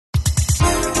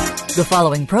The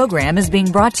following program is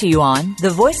being brought to you on the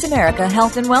Voice America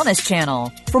Health and Wellness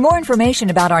Channel. For more information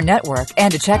about our network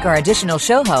and to check our additional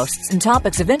show hosts and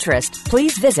topics of interest,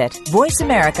 please visit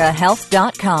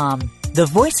voiceamericahealth.com. The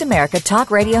Voice America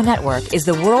Talk Radio Network is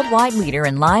the worldwide leader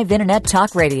in live Internet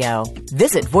talk radio.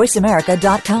 Visit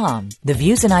voiceamerica.com. The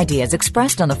views and ideas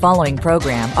expressed on the following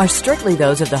program are strictly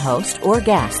those of the host or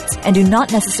guests and do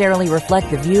not necessarily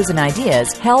reflect the views and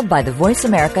ideas held by the Voice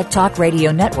America Talk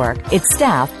Radio Network, its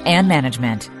staff, and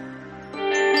management.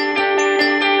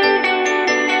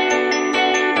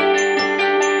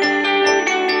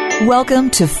 Welcome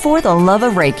to For the Love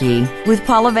of Reiki with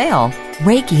Paula Vale.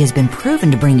 Reiki has been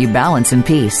proven to bring you balance and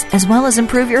peace, as well as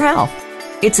improve your health.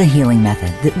 It's a healing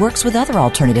method that works with other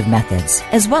alternative methods,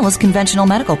 as well as conventional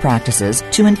medical practices,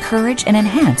 to encourage and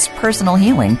enhance personal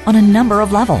healing on a number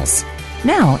of levels.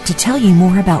 Now, to tell you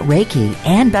more about Reiki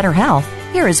and better health,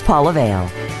 here is Paula Vale.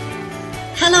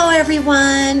 Hello,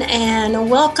 everyone, and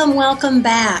welcome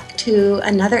back to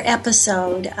another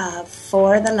episode of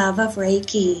For the Love of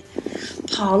Reiki.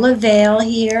 Paula Vale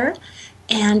here.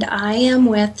 And I am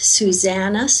with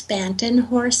Susanna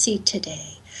Spanton-Horsey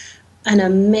today, an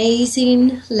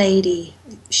amazing lady.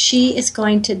 She is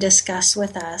going to discuss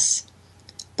with us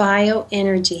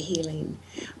bioenergy healing.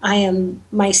 I am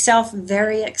myself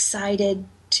very excited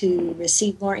to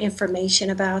receive more information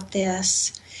about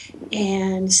this.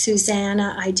 And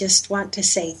Susanna, I just want to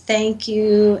say thank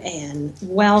you and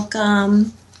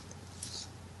welcome.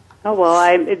 Oh,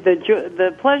 well,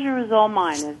 the pleasure is all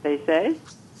mine, as they say.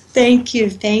 Thank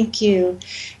you.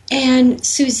 And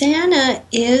Susanna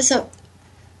is a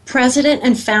president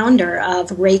and founder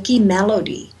of Reiki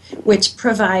Melody, which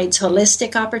provides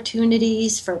holistic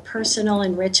opportunities for personal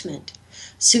enrichment.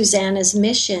 Susanna's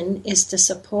mission is to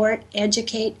support,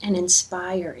 educate, and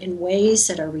inspire in ways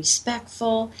that are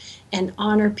respectful and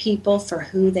honor people for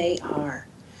who they are.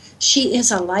 She is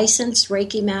a licensed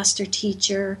Reiki master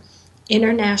teacher,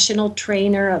 international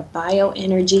trainer of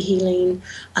bioenergy healing,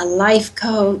 a life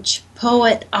coach,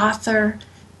 poet, author,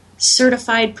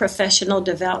 certified professional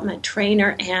development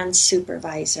trainer, and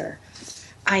supervisor.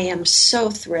 I am so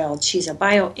thrilled. She's a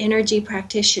bioenergy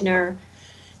practitioner,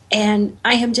 and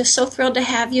I am just so thrilled to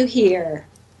have you here.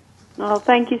 Oh,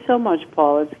 thank you so much,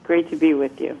 Paul. It's great to be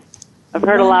with you. I've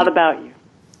heard a lot about you.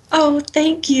 Oh,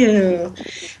 thank you.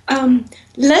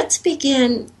 Let's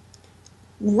begin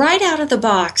right out of the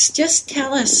box. Just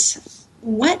tell us,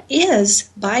 what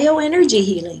is bioenergy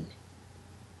healing?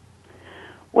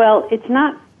 Well, it's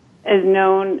not as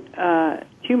known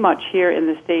too much here in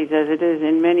the States as it is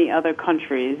in many other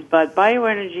countries, but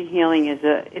bioenergy healing is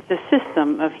a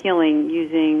system of healing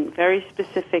using very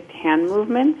specific hand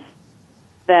movements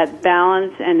that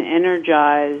balance and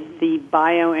energize the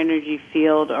bioenergy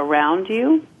field around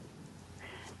you.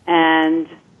 And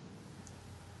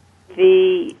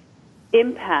the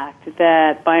impact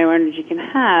that bioenergy can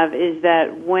have is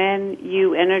that when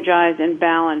you energize and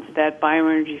balance that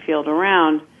bioenergy field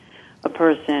around a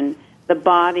person, the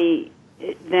body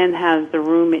then has the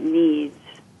room it needs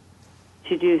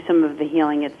to do some of the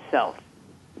healing itself.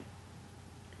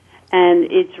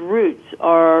 And its roots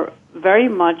are very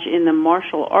much in the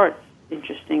martial arts,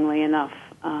 interestingly enough,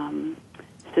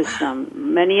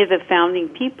 system. Many of the founding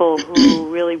people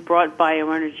who really brought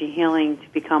bioenergy healing to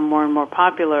become more and more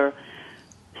popular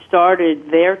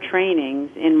started their trainings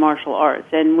in martial arts.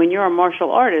 And when you're a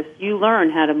martial artist, you learn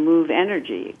how to move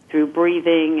energy through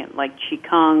breathing, like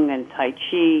Qigong and Tai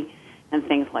Chi and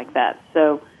things like that.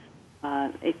 So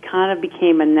it kind of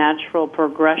became a natural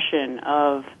progression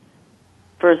of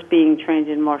first being trained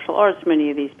in martial arts, many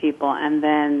of these people, and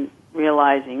then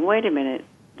realizing, wait a minute,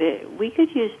 we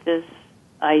could use this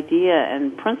idea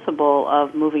and principle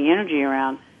of moving energy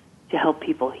around to help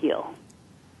people heal.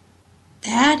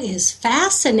 That is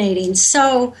fascinating.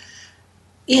 So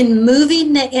in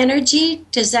moving the energy,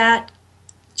 does that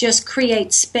just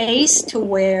create space to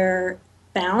where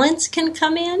balance can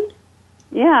come in?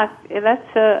 Yeah,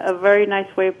 that's a very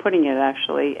nice way of putting it,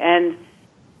 actually. And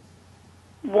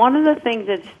one of the things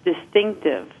that's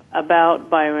distinctive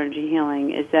about bioenergy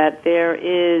healing is that there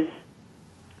is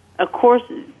a course,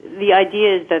 the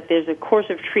idea is that there's a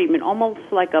course of treatment,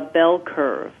 almost like a bell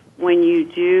curve. When you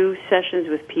do sessions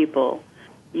with people,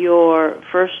 you're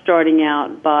first starting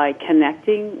out by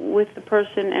connecting with the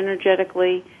person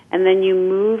energetically, and then you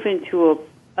move into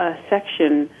a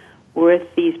section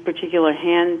with these particular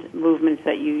hand movements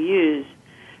that you use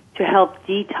to help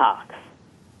detox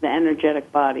the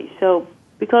energetic body. So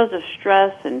because of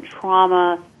stress and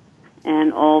trauma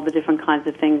and all the different kinds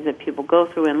of things that people go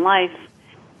through in life,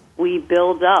 we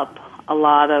build up a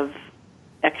lot of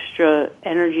extra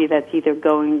energy that's either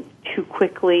going too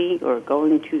quickly or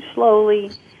going too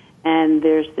slowly. And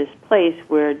there's this place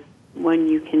where when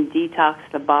you can detox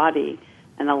the body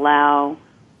and allow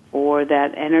for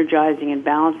that energizing and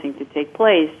balancing to take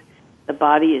place, the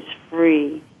body is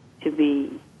free to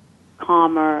be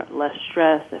calmer, less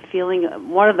stressed, a feeling.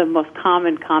 One of the most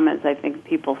common comments I think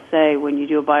people say when you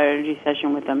do a bioenergy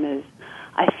session with them is,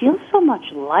 I feel so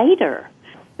much lighter.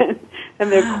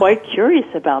 And they're quite curious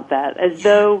about that, as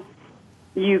though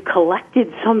you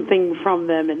collected something from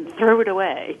them and threw it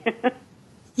away.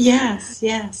 Yes,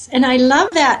 yes. And I love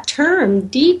that term,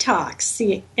 detox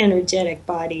the energetic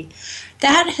body.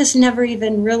 That has never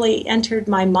even really entered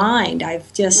my mind.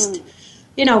 I've just,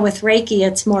 with Reiki,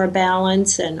 it's more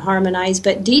balance and harmonized,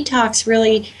 but detox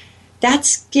really,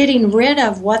 that's getting rid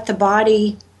of what the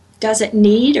body doesn't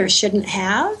need or shouldn't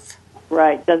have.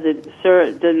 Right. Does it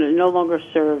no longer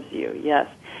serves you, yes.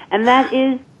 And that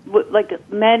is,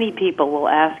 like many people will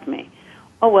ask me,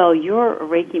 oh, well, you're a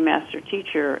Reiki master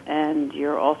teacher and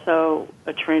you're also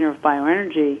a trainer of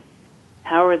bioenergy.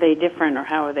 How are they different or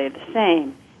how are they the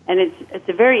same? And it's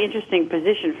a very interesting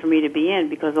position for me to be in,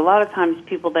 because a lot of times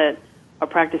people that are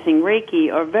practicing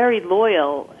Reiki are very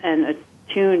loyal and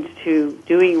attuned to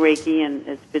doing Reiki, and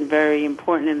it's been very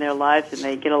important in their lives, and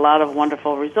they get a lot of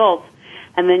wonderful results.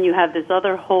 And then you have this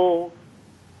other whole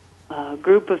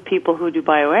group of people who do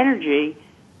bioenergy,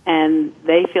 and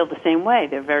they feel the same way.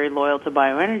 They're very loyal to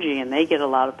bioenergy, and they get a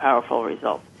lot of powerful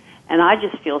results. And I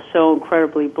just feel so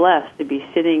incredibly blessed to be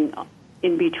sitting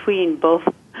in between both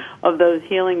of those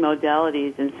healing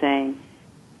modalities and saying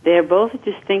they're both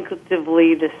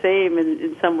distinctively the same, and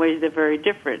in some ways they're very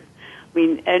different. I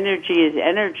mean, energy is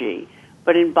energy,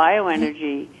 but in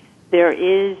bioenergy there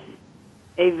is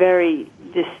a very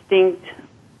distinct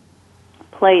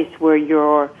place where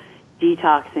you're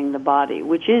detoxing the body,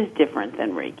 which is different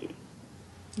than Reiki.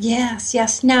 Yes,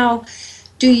 yes. Now,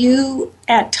 do you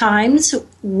at times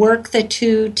work the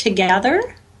two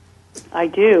together? I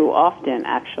do, often,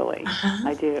 actually.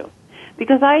 I do.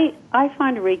 Because I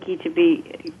find Reiki to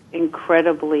be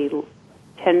incredibly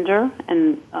tender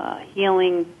and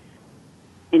healing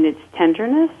in its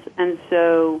tenderness. And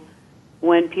so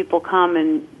when people come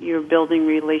and you're building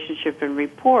relationship and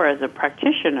rapport as a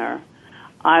practitioner,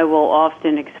 I will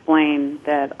often explain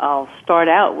that I'll start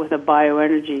out with a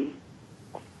bioenergy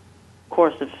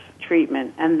course of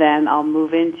treatment, and then I'll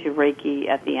move into Reiki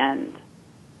at the end.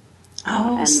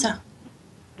 Oh, and so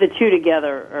the two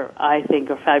together, I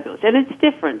think, are fabulous. And it's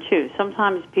different, too.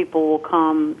 Sometimes people will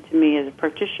come to me as a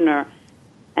practitioner,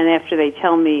 and after they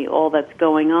tell me all that's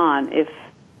going on, if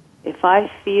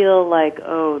I feel like,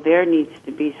 oh, there needs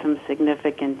to be some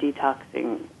significant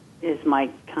detoxing, is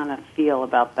my kind of feel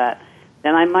about that,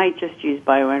 then I might just use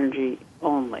bioenergy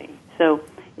only. So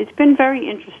it's been very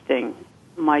interesting,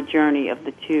 my journey of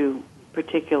the two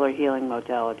particular healing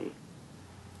modalities.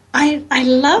 I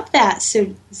love that,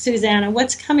 Susanna.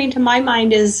 What's coming to my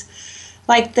mind is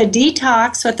like the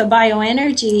detox with the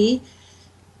bioenergy,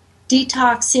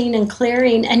 detoxing and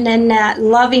clearing, and then that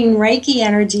loving Reiki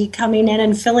energy coming in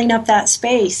and filling up that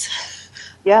space.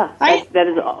 Yeah, that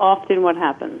is often what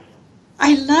happens.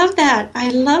 I love that. I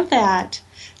love that.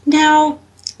 Now,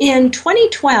 in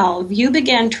 2012, you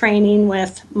began training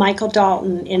with Michael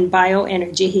Dalton in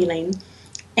bioenergy healing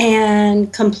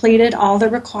and completed all the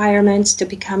requirements to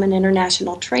become an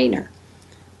international trainer.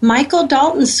 Michael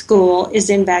Dalton's school is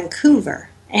in Vancouver,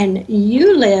 and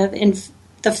you live in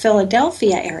the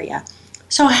Philadelphia area.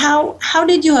 So how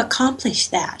did you accomplish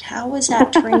that? How was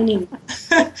that training?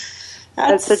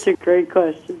 That's such a great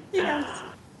question. Yes.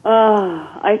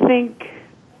 I think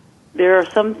there are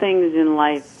some things in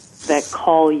life that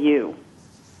call you.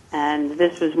 And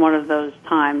this was one of those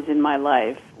times in my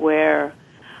life where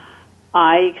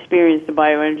I experienced a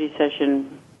bioenergy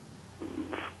session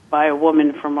by a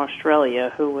woman from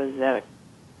Australia who was at a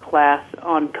class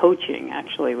on coaching,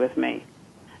 actually, with me.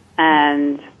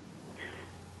 And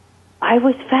I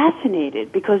was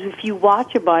fascinated because if you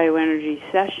watch a bioenergy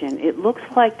session, it looks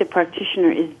like the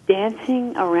practitioner is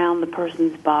dancing around the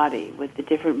person's body with the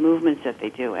different movements that they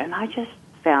do. And I just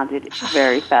found it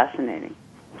very fascinating.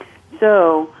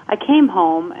 So I came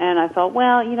home and I thought,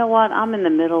 well, you know what? I'm in the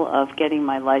middle of getting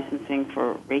my licensing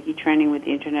for Reiki training with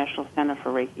the International Center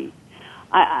for Reiki.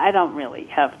 I don't really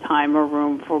have time or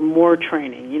room for more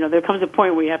training. You know, there comes a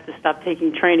point where you have to stop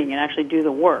taking training and actually do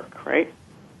the work, right?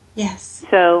 Yes.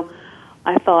 So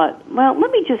I thought, well,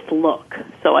 let me just look.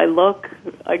 So I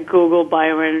Google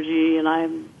bioenergy, and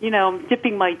I'm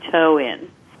dipping my toe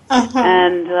in. Uh-huh.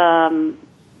 And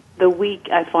the week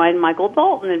I find Michael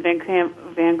Dalton in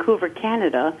Vancouver,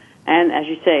 Canada, and as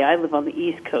you say, I live on the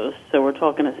East Coast, so we're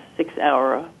talking a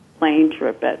 6-hour plane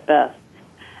trip at best.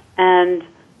 And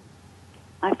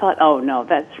I thought, oh, no,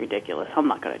 that's ridiculous. I'm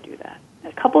not going to do that.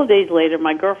 A couple of days later,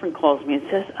 my girlfriend calls me and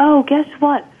says, oh, guess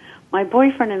what? My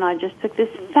boyfriend and I just took this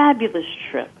fabulous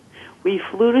trip. We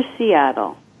flew to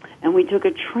Seattle, and we took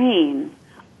a train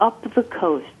up the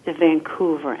coast to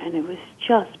Vancouver, and it was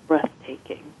just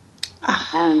breathtaking.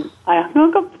 And I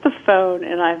hung up the phone,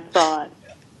 and I thought,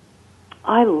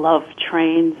 I love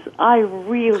trains. I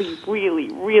really,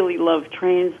 really, really love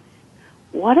trains.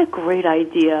 What a great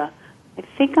idea. I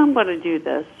think I'm going to do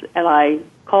this. And I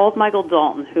called Michael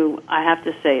Dalton, who I have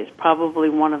to say is probably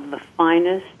one of the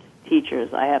finest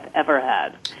teachers I have ever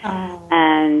had. Oh.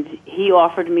 And he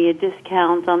offered me a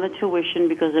discount on the tuition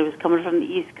because I was coming from the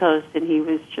East Coast, and he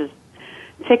was just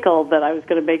tickled that I was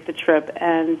going to make the trip.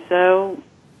 And so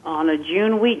on a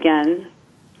June weekend,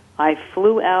 I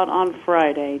flew out on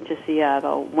Friday to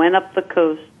Seattle, went up the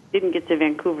coast, didn't get to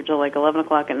Vancouver till like 11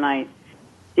 o'clock at night,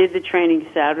 did the training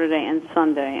Saturday and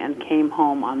Sunday, and came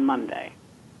home on Monday.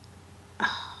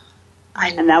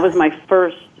 And that was my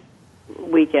first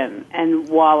weekend. And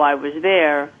while I was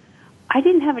there, I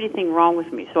didn't have anything wrong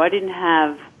with me. So I didn't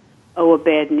have, a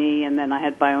bad knee, and then I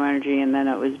had bioenergy, and then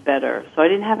it was better. So I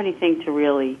didn't have anything to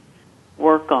really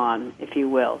work on, if you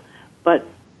will. But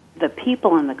the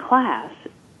people in the class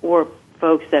were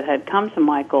folks that had come to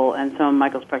Michael and some of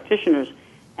Michael's practitioners,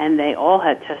 and they all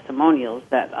had testimonials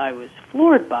that I was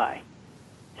floored by.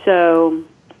 So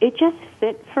it just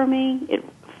fit for me. It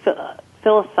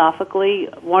philosophically,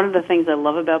 one of the things I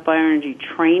love about bioenergy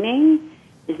training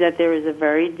is that there is a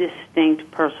very distinct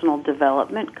personal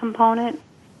development component,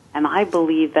 and I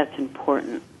believe that's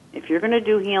important. If you're going to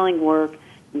do healing work,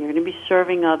 and you're going to be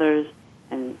serving others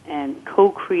and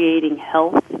co-creating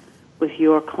health with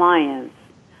your clients,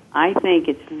 I think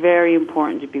it's very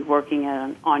important to be working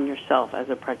on yourself as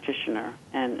a practitioner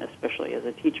and especially as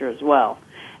a teacher as well.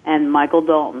 And Michael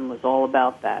Dalton was all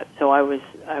about that. So I was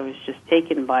just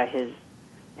taken by his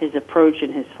approach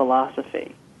and his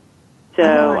philosophy.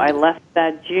 So I left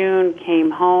that June,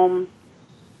 came home,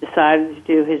 decided to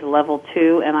do his level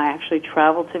 2, and I actually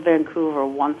traveled to Vancouver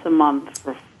once a month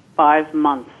for 5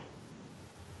 months.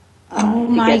 Oh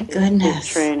my goodness! His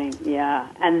training, yeah,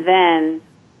 and then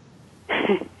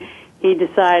he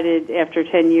decided after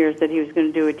 10 years that he was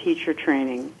going to do a teacher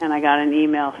training, and I got an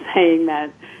email saying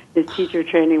that his teacher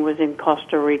training was in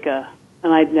Costa Rica,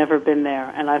 and I'd never been there.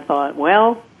 And I thought,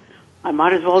 well, I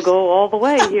might as well go all the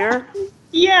way here.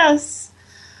 Yes.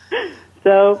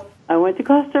 So I went to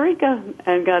Costa Rica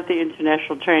and got the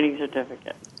International Training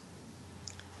Certificate.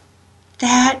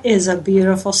 That is a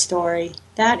beautiful story.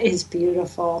 That is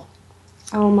beautiful.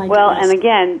 Oh, my goodness. Well, and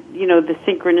again, the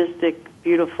synchronistic,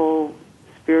 beautiful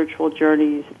spiritual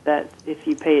journeys that if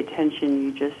you pay attention,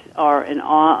 you just are in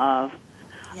awe of.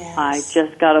 Yes. I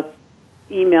just got an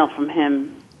email from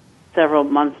him several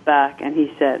months back, and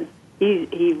he said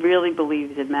he really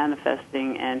believes in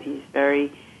manifesting, and he's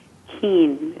very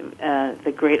keen,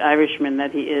 the great Irishman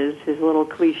that he is, his little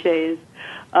cliches,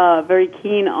 very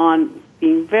keen on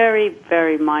being very,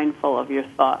 very mindful of your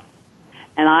thoughts.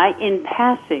 And I, in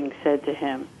passing, said to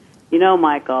him,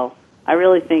 Michael, I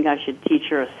really think I should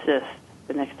teacher assist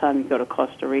the next time you go to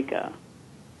Costa Rica.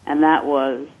 And that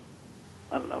was,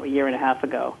 I don't know, a year and a half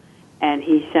ago. And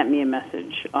he sent me a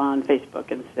message on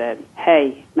Facebook and said,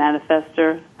 hey,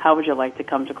 Manifester, how would you like to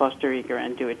come to Costa Rica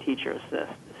and do a teacher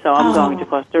assist? So I'm going to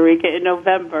Costa Rica in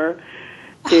November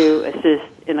to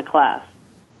assist in a class.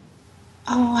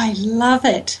 Oh, I love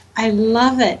it. I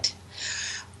love it.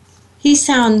 He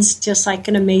sounds just like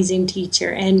an amazing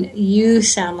teacher, and you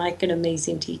sound like an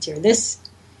amazing teacher. This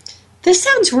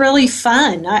sounds really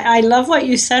fun. I love what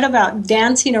you said about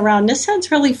dancing around. This sounds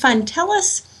really fun. Tell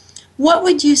us, what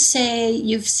would you say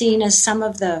you've seen as some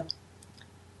of the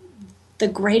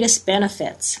greatest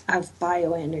benefits of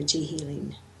bioenergy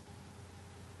healing?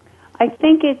 I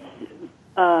think it's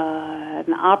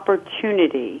an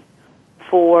opportunity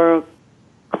for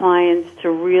clients to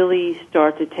really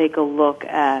start to take a look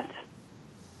at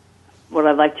what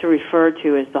I like to refer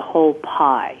to as the whole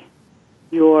pie.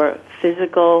 Your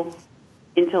physical,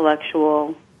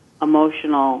 intellectual,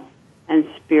 emotional, and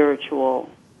spiritual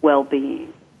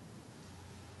well-being.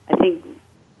 I think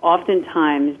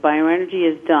oftentimes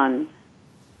bioenergy is done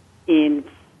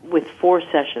with 4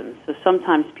 sessions. So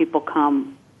sometimes people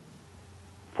come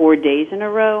 4 days in a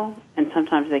row, and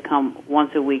sometimes they come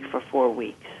once a week for 4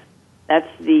 weeks. That's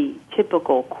the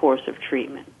typical course of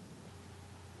treatment.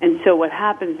 And so what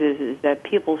happens is that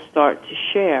people start to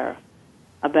share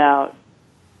about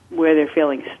where they're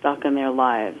feeling stuck in their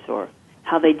lives or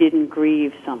how they didn't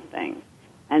grieve something.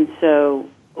 And so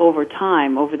over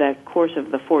time, over that course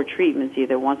of the 4 treatments,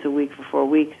 either once a week for 4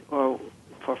 weeks or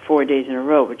for 4 days in a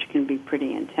row, which can be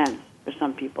pretty intense for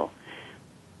some people,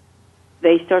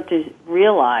 they start to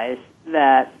realize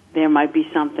that there might be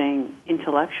something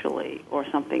intellectually or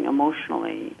something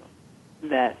emotionally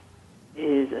that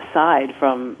is aside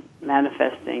from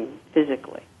manifesting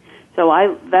physically. So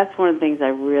that's one of the things I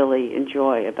really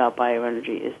enjoy about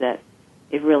bioenergy, is that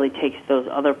it really takes those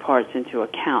other parts into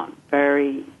account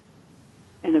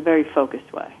in a very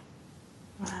focused way.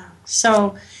 Wow.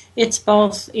 So it's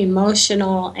both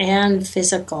emotional and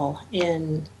physical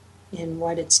in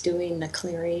what it's doing, the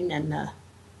clearing and the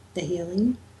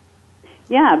healing?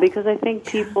 Yeah, because I think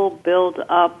people build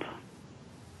up,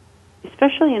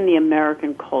 especially in the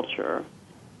American culture,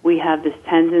 we have this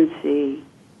tendency,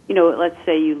 let's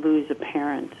say you lose a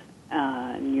parent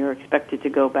and you're expected to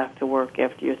go back to work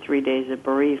after your 3 days of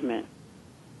bereavement.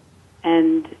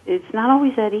 And it's not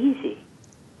always that easy.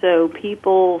 So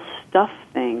people stuff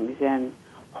things and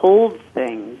hold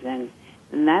things, and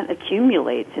that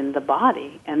accumulates in the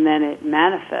body, and then it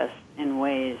manifests in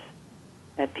ways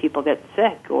that people get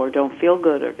sick or don't feel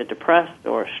good or get depressed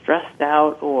or stressed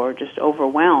out or just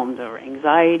overwhelmed, or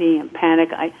anxiety and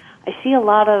panic. I see a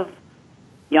lot of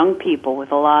young people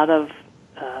with a lot of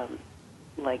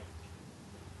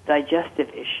digestive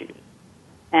issues.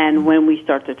 And when we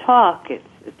start to talk, it's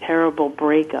a terrible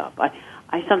breakup. I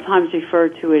sometimes refer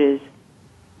to it as,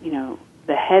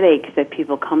 the headaches that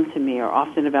people come to me are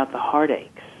often about the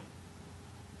heartaches.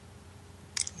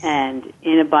 And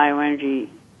in a bioenergy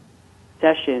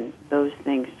session, those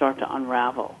things start to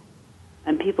unravel.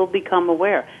 And people become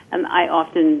aware. And I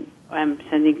often am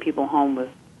sending people home with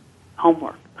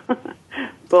homework,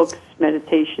 books,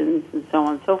 meditations, and so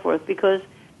on and so forth, because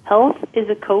health is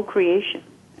a co-creation.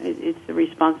 It's the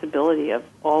responsibility of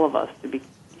all of us to be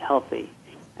healthy.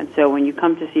 And so when you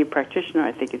come to see a practitioner,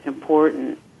 I think it's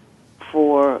important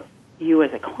for you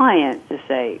as a client to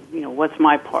say, what's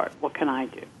my part? What can I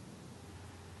do?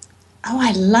 Oh,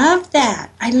 I love that.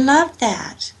 I love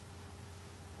that.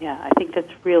 Yeah, I think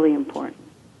that's really important.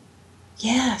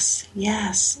 Yes,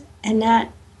 yes. And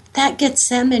that gets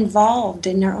them involved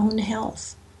in their own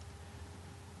health.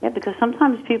 Yeah, because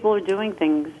sometimes people are doing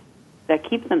things that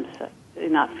keep them sick,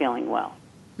 not feeling well.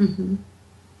 Mm-hmm.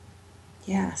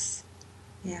 Yes,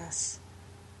 yes.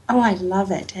 Oh, I love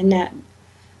it. And that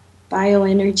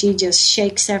bioenergy just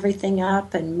shakes everything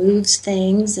up and moves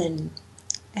things, and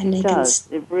they it does.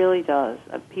 It really does.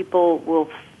 People will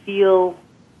feel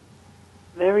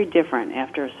very different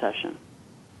after a session.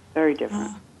 Very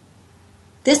different.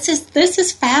 This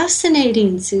is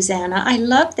fascinating, Susanna. I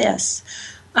love this.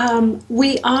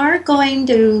 We are going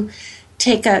to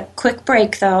take a quick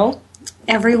break, though.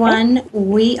 Everyone,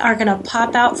 we are going to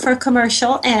pop out for a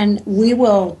commercial, and we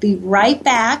will be right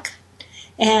back.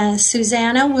 And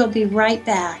Susanna will be right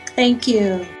back. Thank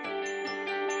you.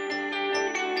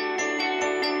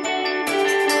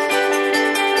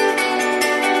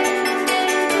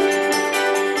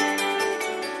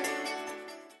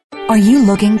 Are you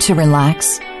looking to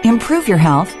relax, improve your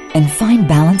health, and find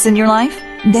balance in your life?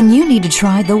 Then you need to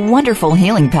try the wonderful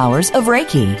healing powers of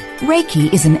Reiki.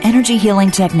 Reiki is an energy healing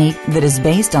technique that is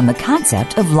based on the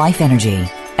concept of life energy.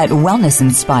 At Wellness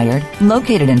Inspired,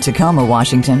 located in Tacoma,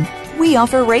 Washington, we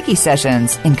offer Reiki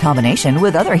sessions in combination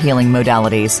with other healing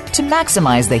modalities to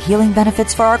maximize the healing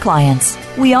benefits for our clients.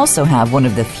 We also have one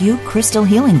of the few crystal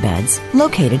healing beds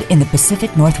located in the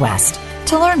Pacific Northwest.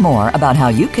 To learn more about how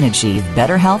you can achieve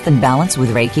better health and balance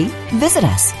with Reiki, visit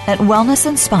us at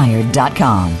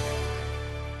wellnessinspired.com.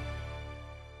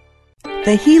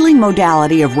 The healing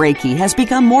modality of Reiki has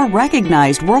become more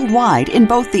recognized worldwide in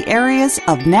both the areas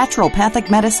of naturopathic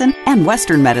medicine and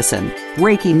Western medicine.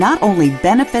 Reiki not only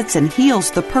benefits and heals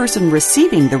the person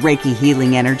receiving the Reiki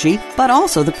healing energy, but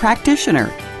also the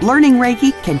practitioner. Learning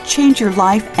Reiki can change your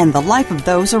life and the life of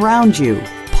those around you.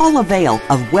 Paula Vale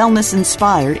of Wellness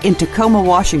Inspired in Tacoma,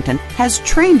 Washington, has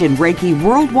trained in Reiki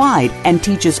worldwide and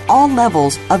teaches all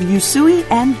levels of Usui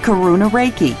and Karuna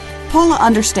Reiki. Paula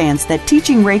understands that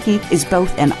teaching Reiki is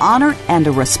both an honor and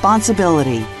a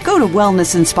responsibility. Go to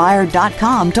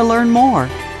wellnessinspired.com to learn more.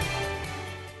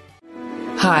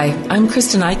 Hi, I'm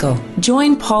Kristen Eichel.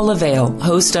 Join Paula Vale,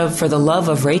 host of For the Love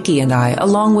of Reiki and I,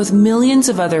 along with millions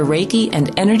of other Reiki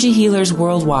and energy healers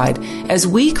worldwide, as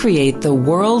we create the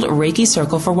World Reiki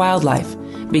Circle for Wildlife.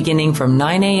 Beginning from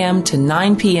 9 a.m. to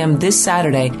 9 p.m. this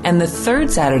Saturday and the third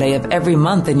Saturday of every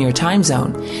month in your time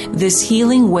zone, this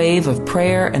healing wave of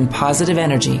prayer and positive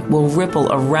energy will ripple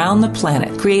around the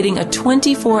planet, creating a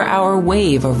 24-hour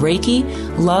wave of Reiki,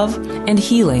 love, and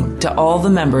healing to all the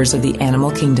members of the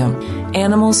animal kingdom.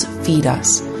 Animals feed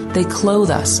us, they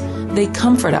clothe us, they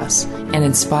comfort us, and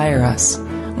inspire us.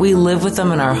 We live with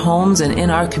them in our homes and in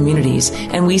our communities,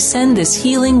 and we send this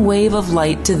healing wave of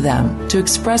light to them to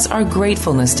express our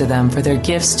gratefulness to them for their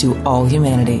gifts to all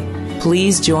humanity.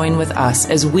 Please join with us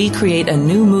as we create a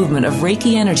new movement of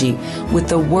Reiki energy with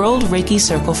the World Reiki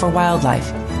Circle for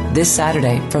Wildlife this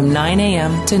Saturday from 9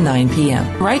 a.m. to 9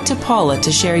 p.m. Write to Paula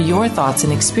to share your thoughts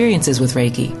and experiences with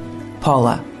Reiki.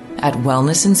 Paula at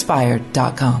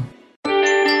wellnessinspired.com.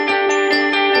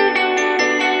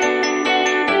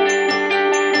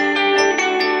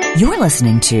 You're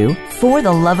listening to For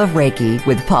the Love of Reiki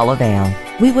with Paula Vale.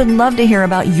 We would love to hear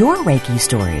about your Reiki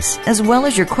stories, as well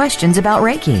as your questions about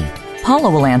Reiki. Paula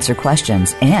will answer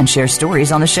questions and share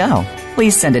stories on the show.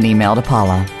 Please send an email to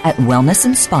Paula at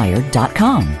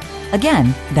wellnessinspired.com.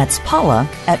 Again, that's Paula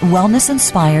at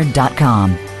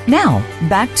wellnessinspired.com. Now,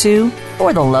 back to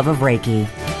For the Love of Reiki.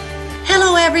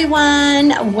 Hello,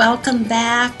 everyone. Welcome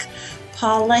back.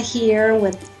 Paula here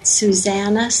with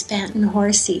Susanna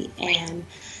Spanton-Horsey, and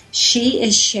she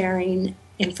is sharing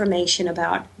information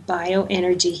about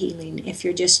bioenergy healing if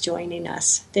you're just joining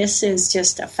us. This is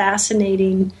just a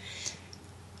fascinating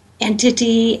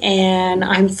entity, and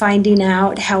I'm finding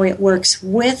out how it works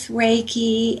with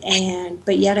Reiki,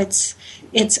 but yet it's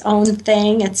its own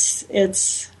thing.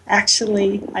 It's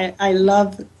actually, I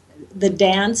love the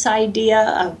dance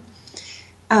idea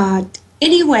of.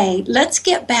 Anyway, let's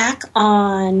get back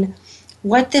on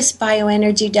what this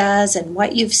bioenergy does and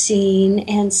what you've seen.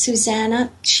 And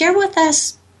Susanna, share with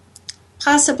us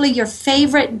possibly your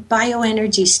favorite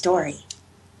bioenergy story.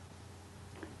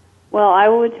 Well, I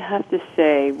would have to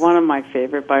say one of my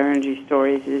favorite bioenergy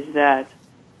stories is that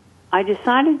I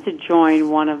decided to join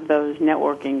one of those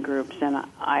networking groups, and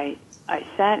I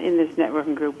sat in this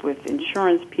networking group with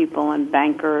insurance people and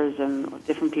bankers and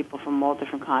different people from all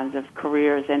different kinds of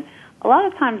careers. And a lot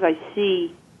of times I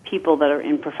see people that are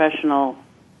in professional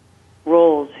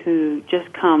roles who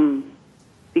just come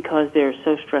because they're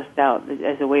so stressed out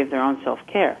as a way of their own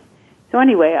self-care. So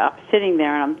anyway, I'm sitting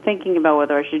there and I'm thinking about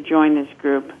whether I should join this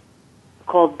group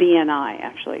called BNI,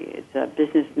 actually. It's a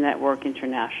Business Network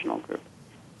International group.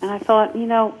 And I thought,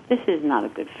 this is not a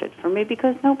good fit for me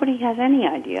because nobody has any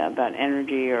idea about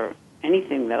energy or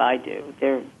anything that I do.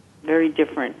 They're very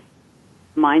different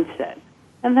mindset.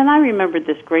 And then I remembered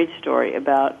this great story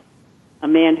about a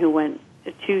man who went,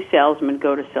 two salesmen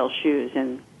go to sell shoes,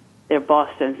 and their boss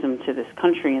sends them to this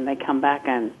country, and they come back,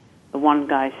 and the one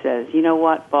guy says, you know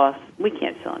what, boss, we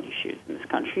can't sell any shoes in this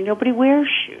country. Nobody wears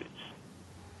shoes.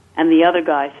 And the other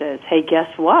guy says, hey,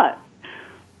 guess what?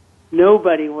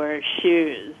 Nobody wears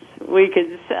shoes. We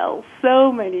could sell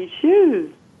so many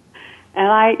shoes. And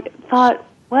I thought,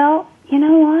 well, you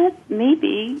know what?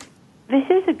 Maybe this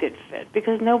is a good fit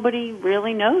because nobody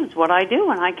really knows what I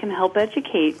do, and I can help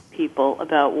educate people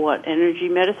about what energy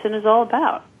medicine is all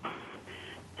about.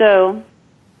 So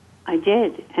I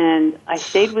did, and I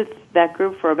stayed with that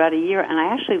group for about a year, and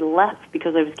I actually left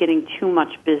because I was getting too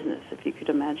much business, if you could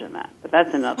imagine that. But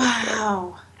that's another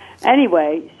story.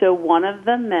 Anyway, so one of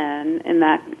the men in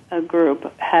that group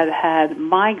had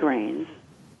migraines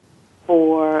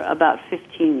for about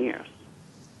 15 years.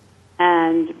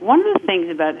 And one of the things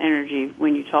about energy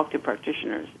when you talk to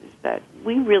practitioners is that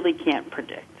we really can't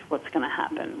predict what's going to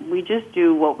happen. We just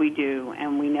do what we do,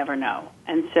 and we never know.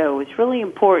 And so it's really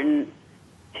important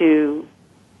to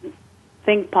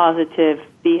think positive,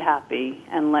 be happy,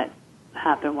 and let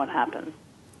happen what happens.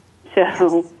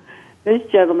 So this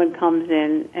gentleman comes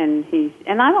in,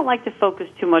 and I don't like to focus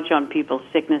too much on people's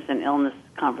sickness and illness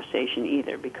conversation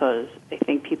either, because I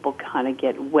think people kind of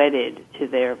get wedded to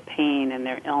their pain and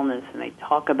their illness, and they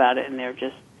talk about it, and they're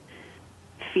just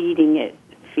feeding it.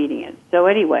 So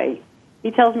anyway,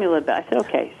 he tells me a little bit. I said,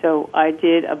 okay, so I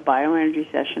did a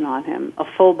bioenergy session on him, a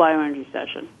full bioenergy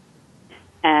session.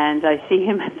 And I see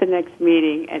him at the next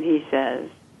meeting, and he says,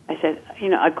 I said,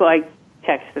 I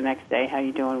text the next day, how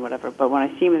you doing, whatever. But when I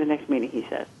see him at the next meeting, he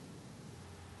says,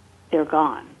 they're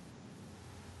gone.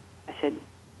 I said,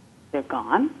 they're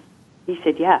gone? He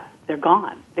said, yeah, they're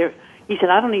gone. He said,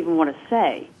 I don't even want to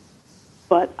say,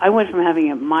 but I went from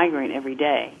having a migraine every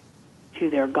day to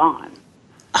they're gone.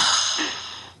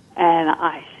 And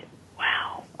I said,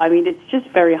 wow. I mean, it's just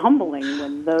very humbling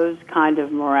when those kind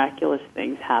of miraculous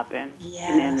things happen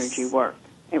in energy work.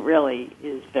 It really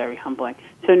is very humbling.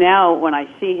 So now when I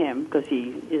see him, because he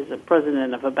is a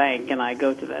president of a bank and I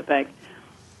go to that bank,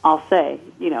 I'll say,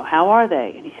 how are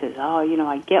they? And he says,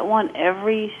 I get one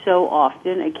every so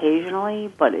often,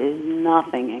 occasionally, but it is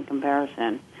nothing in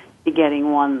comparison to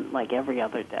getting one like every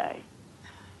other day.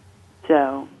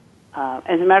 So,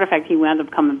 as a matter of fact, he wound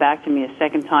up coming back to me a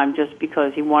second time just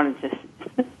because he wanted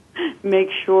to make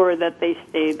sure that they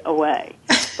stayed away.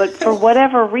 But for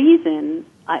whatever reason,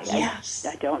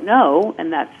 I don't know,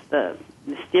 and that's the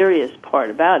mysterious part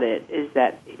about it, is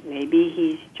that maybe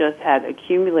he's just had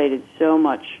accumulated so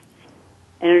much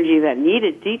energy that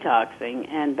needed detoxing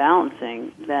and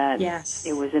balancing that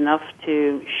it was enough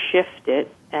to shift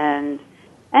it, and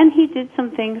he did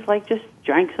some things like just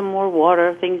drank some more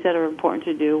water, things that are important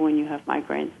to do when you have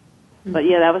migraines. Mm-hmm. But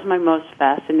yeah, that was my most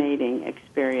fascinating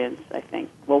experience, I think.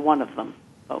 Well, one of them,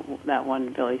 but that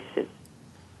one really sits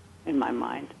in my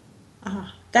mind.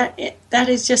 That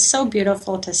is just so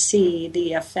beautiful to see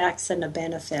the effects and the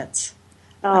benefits.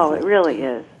 Oh, it really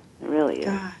is. It really is.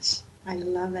 Gosh, I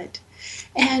love it.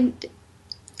 And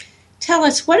tell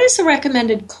us, what is the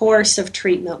recommended course of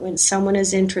treatment when someone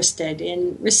is interested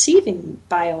in receiving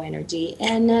bioenergy?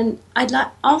 And then I'd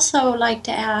also like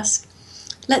to ask,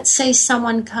 let's say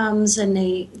someone comes and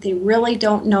they really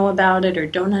don't know about it or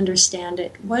don't understand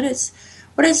it. What is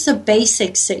the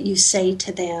basics that you say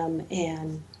to them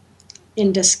and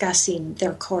in discussing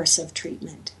their course of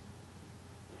treatment?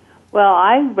 Well,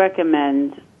 I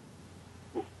recommend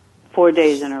 4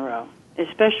 days in a row,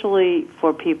 especially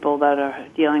for people that are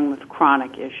dealing with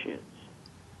chronic issues.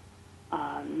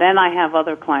 Then I have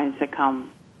other clients that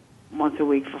come once a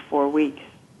week for 4 weeks,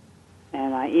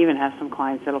 and I even have some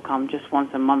clients that will come just once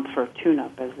a month for a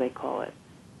tune-up, as they call it.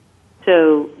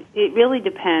 So it really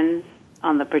depends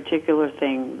on the particular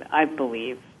thing, I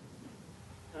believe,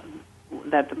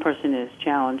 that the person is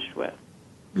challenged with.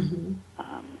 Mm-hmm.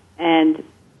 And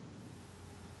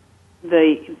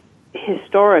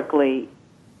historically,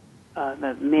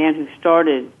 the man who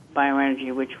started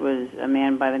bioenergy, which was a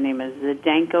man by the name of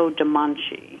Zdenko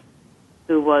Domanci,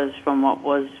 who was from what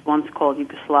was once called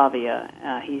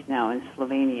Yugoslavia. He's now in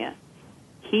Slovenia.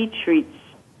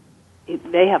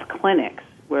 They have clinics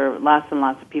where lots and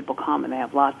lots of people come, and they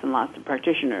have lots and lots of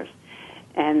practitioners.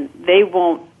 And they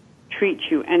won't treat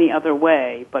you any other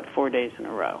way but 4 days in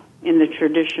a row in the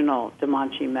traditional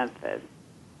Domanci method.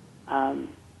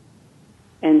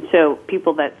 And so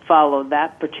people that follow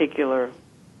that particular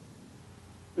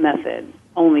method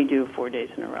only do 4 days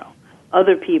in a row.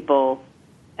 Other people,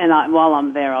 and while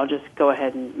I'm there, I'll just go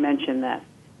ahead and mention that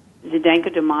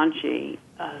Zdenko Domanci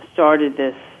started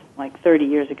this like 30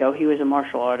 years ago. He was a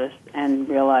martial artist and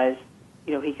realized,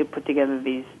 he could put together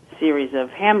these series of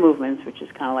hand movements, which is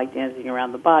kind of like dancing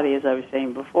around the body, as I was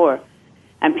saying before,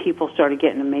 and people started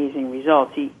getting amazing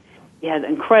results. He has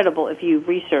incredible, if you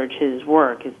research his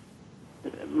work, it's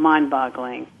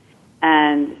mind-boggling.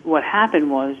 And what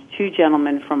happened was 2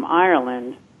 gentlemen from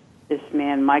Ireland, this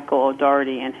man Michael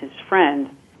O'Doherty and his friend,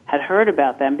 had heard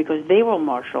about them because they were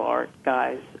martial art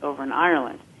guys over in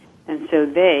Ireland. And so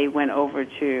they went over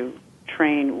to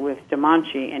train with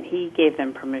Domanci, and he gave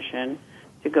them permission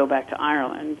to go back to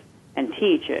Ireland and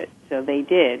teach it. So they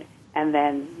did. And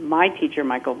then my teacher,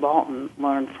 Michael Dalton,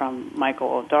 learned from Michael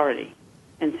O'Doherty.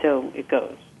 And so it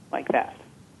goes like that.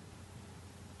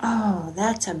 Oh,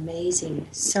 that's amazing.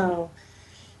 So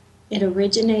it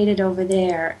originated over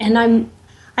there. And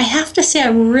I have to say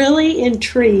I'm really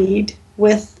intrigued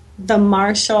with the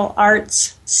martial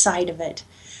arts side of it.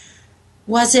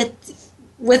 Was it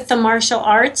with the martial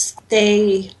arts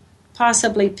they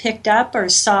possibly picked up or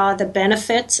saw the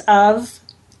benefits of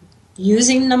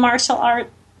using the martial art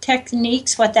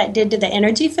techniques, what that did to the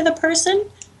energy for the person?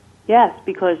 Yes,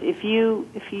 because if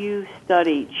you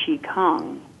study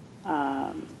Qigong,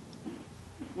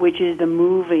 which is the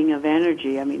moving of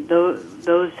energy, I mean,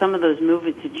 some of those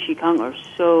movements in Qigong are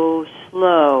so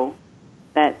slow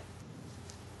that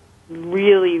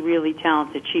really, really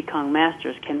talented Qigong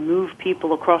masters can move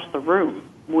people across the room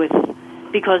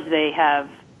because they have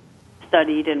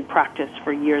studied and practiced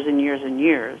for years and years and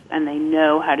years, and they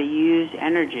know how to use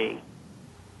energy.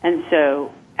 And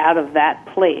so out of that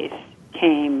place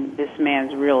came this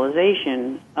man's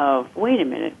realization of, wait a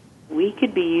minute, we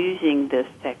could be using this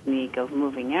technique of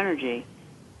moving energy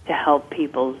to help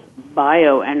people's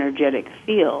bioenergetic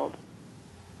field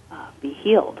be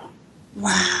healed.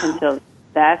 Wow. And so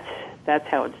that's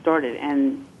how it started.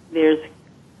 And there's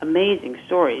amazing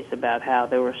stories about how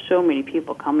there were so many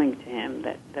people coming to him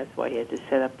that's why he had to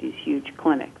set up these huge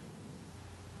clinics.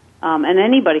 And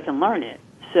anybody can learn it.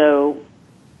 So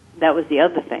that was the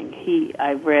other thing.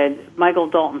 I read, Michael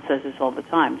Dalton says this all the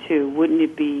time, too. Wouldn't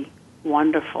it be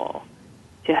wonderful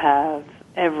to have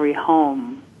every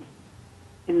home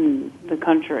in the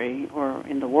country, or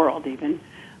in the world even,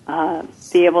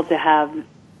 be able to have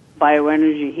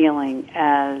bioenergy healing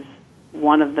as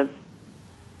one of the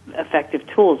effective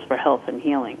tools for health and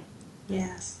healing?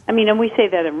 Yes. I mean, and we say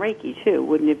that in Reiki, too.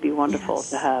 Wouldn't it be wonderful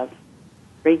to have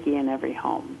Reiki in every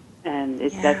home? And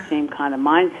it's that same kind of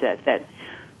mindset that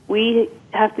we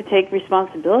have to take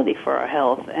responsibility for our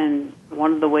health, and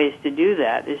one of the ways to do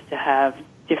that is to have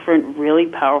different really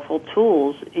powerful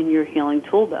tools in your healing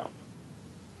tool belt.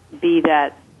 Be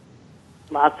that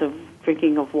lots of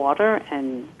drinking of water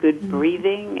and good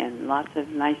breathing and lots of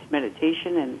nice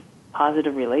meditation and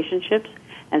positive relationships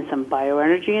and some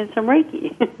bioenergy and some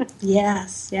Reiki.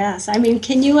 Yes. I mean,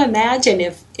 can you imagine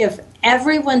if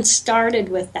everyone started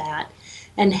with that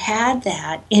and had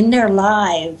that in their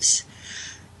lives?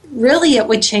 Really, it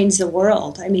would change the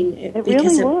world. I mean, It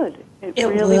really would. It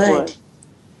really would.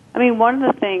 I mean, one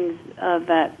of the things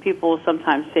that people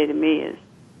sometimes say to me is,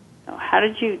 how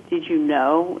did you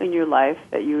know in your life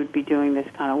that you would be doing this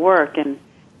kind of work? And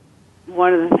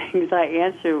one of the things I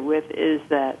answer with is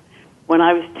that when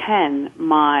I was 10,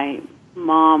 my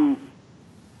mom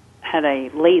had a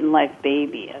late-in-life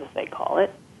baby, as they call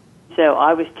it. So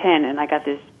I was 10, and I got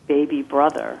this baby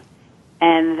brother.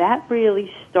 And that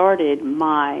really started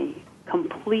my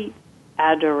complete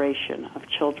adoration of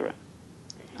children.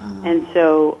 And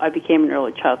so I became an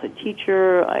early childhood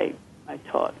teacher. I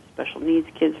taught special needs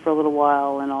kids for a little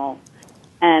while and all.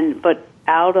 But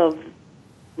out of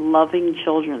loving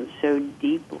children so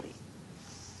deeply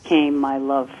came my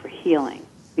love for healing,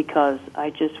 because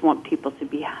I just want people to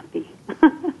be happy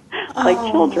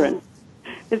like children.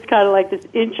 It's kind of like this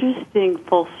interesting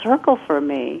full circle for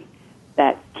me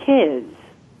that kids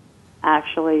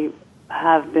actually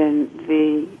have been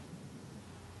the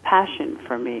passion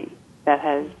for me that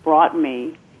has brought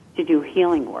me to do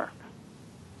healing work.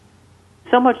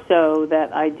 So much so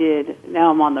that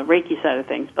now I'm on the Reiki side of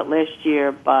things, but last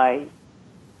year by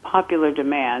popular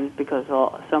demand, because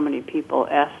so many people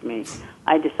asked me,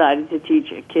 I decided to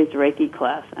teach a kids' Reiki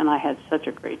class, and I had such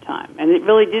a great time. And it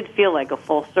really did feel like a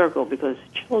full circle, because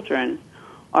children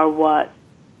are what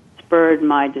spurred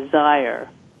my desire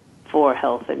for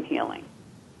health and healing.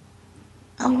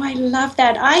 Oh, I love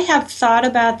that. I have thought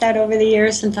about that over the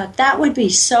years and thought that would be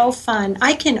so fun.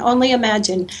 I can only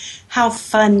imagine how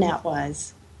fun that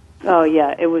was. Oh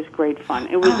yeah, it was great fun.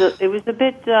 It was a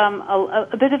bit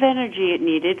of energy it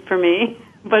needed for me,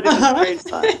 but it was great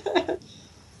fun.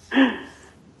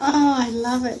 Oh, I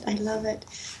love it.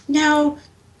 Now,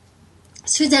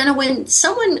 Susanna,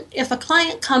 if a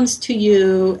client comes to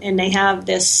you and they have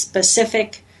this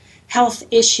specific health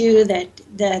issue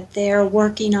that they're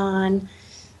working on,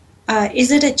 is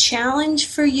it a challenge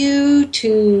for you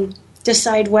to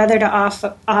decide whether to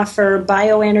offer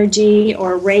bioenergy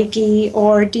or Reiki,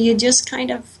 or do you just kind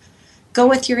of go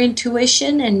with your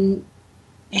intuition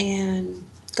and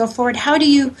go forward? How do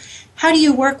you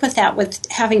work with that, with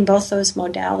having both those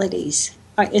modalities?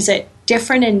 Is it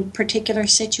different in particular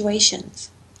situations?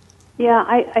 Yeah,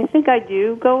 I think I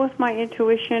do go with my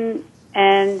intuition,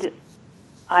 and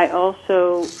I've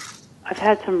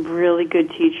had some really good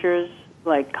teachers,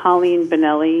 like Colleen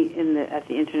Benelli at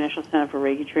the International Center for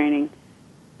Reiki Training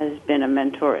has been a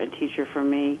mentor and teacher for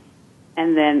me,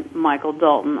 and then Michael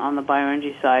Dalton on the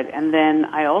bioenergy side. And then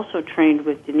I also trained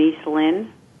with Denise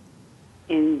Lin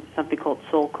in something called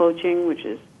soul coaching, which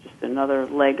is just another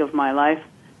leg of my life.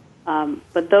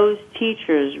 But those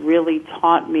teachers really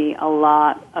taught me a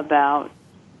lot about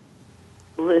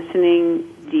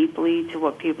listening deeply to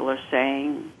what people are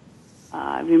saying.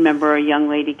 I remember a young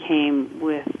lady came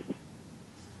with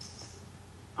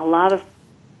a lot of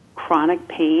chronic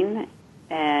pain,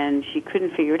 and she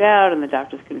couldn't figure it out, and the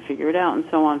doctors couldn't figure it out, and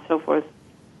so on and so forth.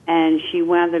 And she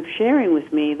wound up sharing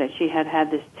with me that she had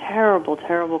this terrible,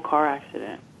 terrible car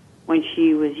accident when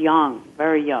she was young,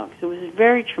 very young. So it was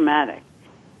very traumatic.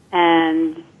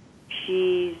 And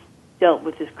she's dealt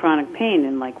with this chronic pain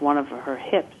in like one of her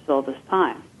hips all this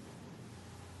time.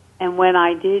 And when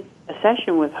I did a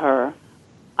session with her,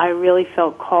 I really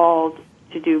felt called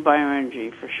to do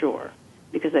bioenergy for sure,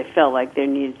 because I felt like there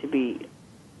needed to be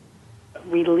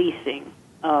releasing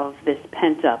of this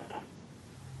pent-up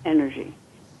energy.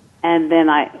 And then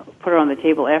I put her on the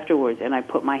table afterwards, and I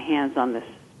put my hands on this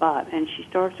spot, and she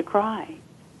started to cry.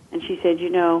 And she said,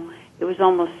 it was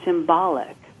almost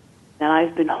symbolic that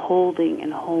I've been holding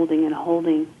and holding and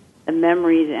holding the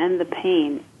memories and the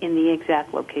pain in the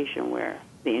exact location where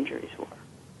the injuries were.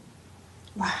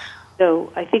 Wow.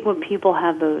 So I think when people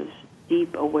have those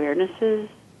deep awarenesses,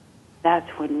 that's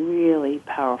when really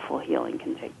powerful healing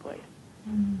can take place.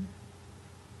 Mm.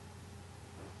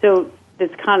 So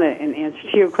that's kind of an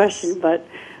answer to your question, but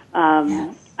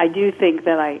yes. I do think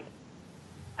that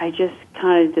I just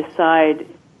kind of decide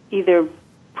either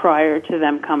prior to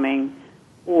them coming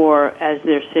or as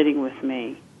they're sitting with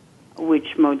me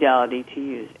which modality to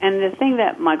use. And the thing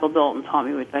that Michael Dalton taught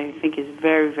me, which I think is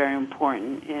very, very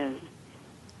important, is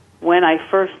when I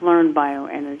first learned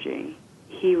bioenergy,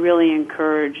 he really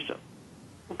encouraged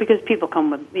because people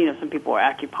come with, some people are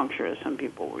acupuncturists, some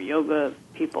people were yoga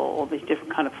people, all these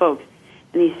different kind of folks.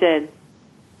 And he said,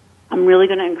 I'm really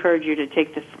going to encourage you to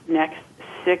take the next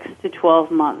 6 to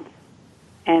 12 months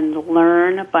and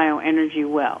learn bioenergy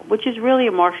well, which is really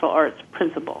a martial arts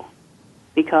principle.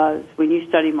 Because when you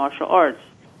study martial arts,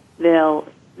 they'll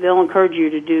encourage you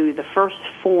to do the first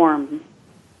form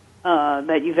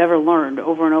that you've ever learned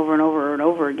over and over and over and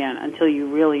over again until you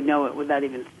really know it without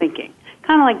even thinking.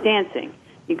 Kind of like dancing.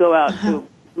 You go out to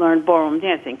learn ballroom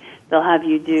dancing. They'll have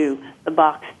you do the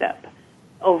box step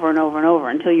over and over and over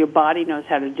until your body knows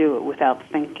how to do it without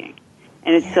thinking.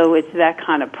 And so it's that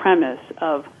kind of premise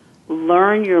of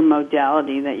learn your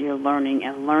modality that you're learning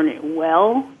and learn it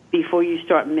well before you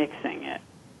start mixing it.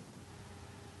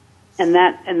 And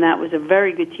that was a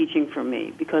very good teaching for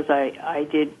me, because I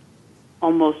did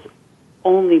almost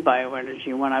only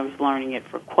bioenergy when I was learning it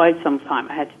for quite some time.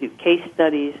 I had to do case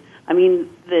studies. I mean,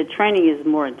 the training is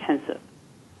more intensive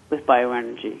with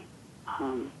bioenergy.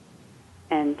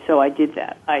 And so I did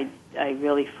that. I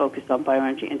really focused on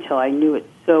bioenergy until I knew it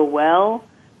so well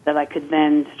that I could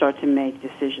then start to make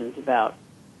decisions about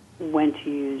when to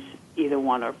use either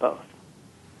one or both.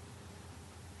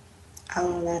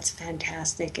 Oh, that's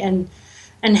fantastic. And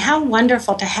how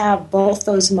wonderful to have both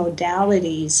those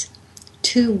modalities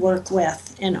to work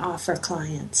with and offer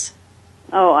clients.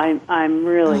 Oh, I'm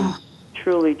really,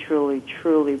 truly, truly,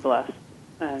 truly blessed.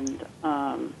 And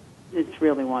it's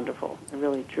really wonderful. It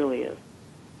really, truly is.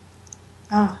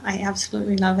 Oh, I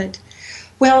absolutely love it.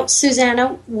 Well,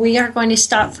 Susanna, we are going to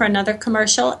stop for another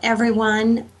commercial.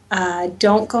 Everyone,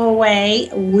 don't go away.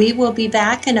 We will be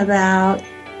back in about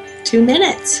 2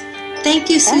 minutes. Thank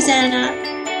you, Susanna.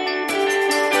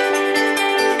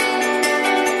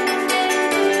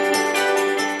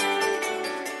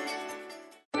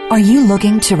 Are you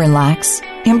looking to relax,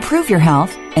 improve your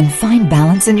health, and find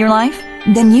balance in your life?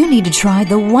 Then you need to try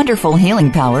the wonderful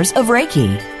healing powers of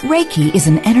Reiki. Reiki is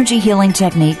an energy healing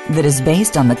technique that is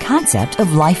based on the concept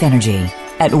of life energy.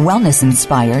 At Wellness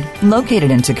Inspired, located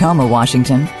in Tacoma,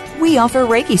 Washington, we offer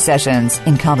Reiki sessions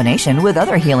in combination with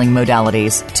other healing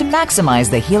modalities to maximize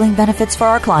the healing benefits for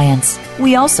our clients.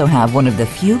 We also have one of the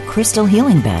few crystal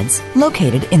healing beds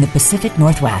located in the Pacific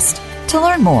Northwest. To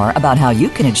learn more about how you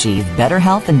can achieve better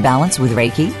health and balance with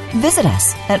Reiki, visit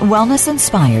us at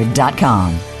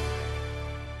wellnessinspired.com.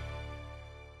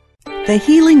 The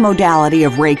healing modality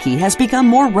of Reiki has become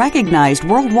more recognized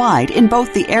worldwide in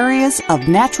both the areas of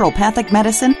naturopathic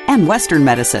medicine and Western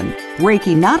medicine.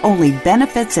 Reiki not only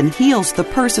benefits and heals the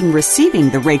person receiving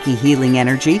the Reiki healing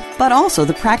energy, but also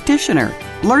the practitioner.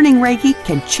 Learning Reiki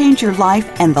can change your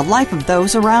life and the life of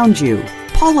those around you.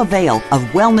 Paula Vale of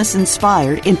Wellness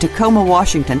Inspired in Tacoma,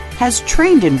 Washington, has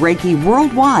trained in Reiki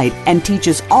worldwide and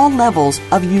teaches all levels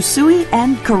of Usui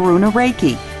and Karuna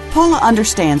Reiki. Paula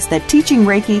understands that teaching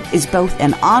Reiki is both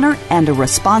an honor and a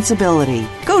responsibility.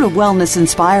 Go to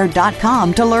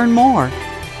wellnessinspired.com to learn more.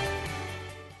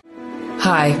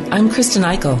 Hi, I'm Kristen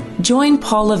Eichel. Join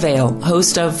Paula Vale,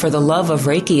 host of For the Love of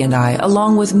Reiki and I,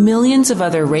 along with millions of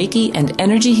other Reiki and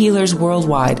energy healers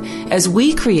worldwide, as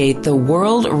we create the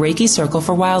World Reiki Circle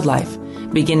for Wildlife.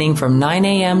 Beginning from 9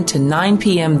 a.m. to 9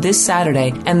 p.m. this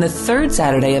Saturday and the third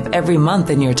Saturday of every month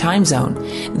in your time zone,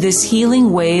 this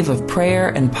healing wave of prayer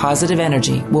and positive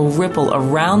energy will ripple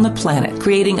around the planet,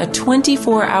 creating a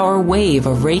 24-hour wave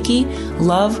of Reiki,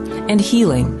 love, and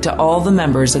healing to all the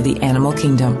members of the animal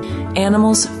kingdom.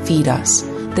 Animals feed us,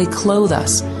 they clothe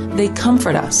us, they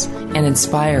comfort us, and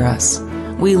inspire us.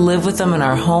 We live with them in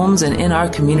our homes and in our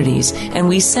communities, and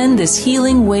we send this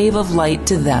healing wave of light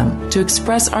to them to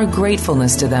express our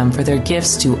gratefulness to them for their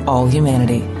gifts to all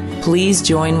humanity. Please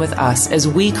join with us as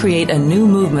we create a new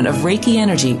movement of Reiki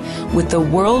energy with the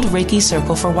World Reiki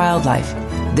Circle for Wildlife.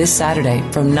 This Saturday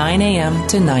from 9 a.m.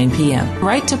 to 9 p.m.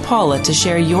 Write to Paula to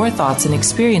share your thoughts and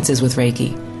experiences with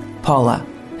Reiki. Paula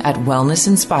at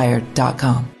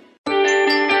wellnessinspired.com.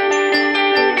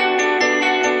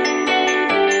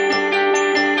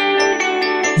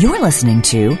 You're listening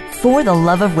to For the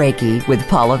Love of Reiki with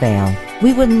Paula Vale.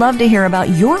 We would love to hear about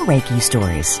your Reiki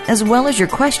stories, as well as your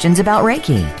questions about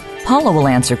Reiki. Paula will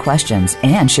answer questions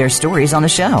and share stories on the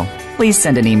show. Please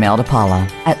send an email to Paula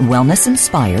at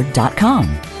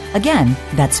wellnessinspired.com. Again,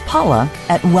 that's Paula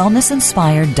at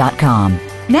wellnessinspired.com.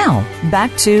 Now,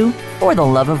 back to For the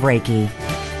Love of Reiki.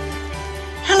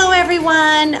 Hello,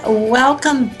 everyone.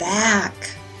 Welcome back.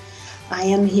 I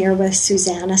am here with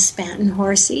Susanna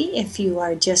Spanton-Horsey, if you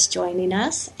are just joining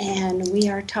us, and we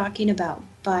are talking about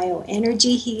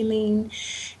bioenergy healing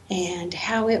and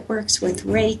how it works with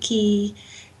Reiki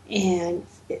and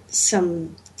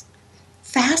some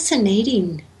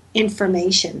fascinating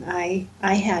information. I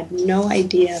had no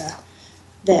idea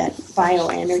that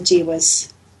bioenergy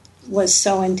was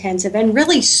so intensive and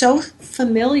really so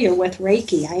familiar with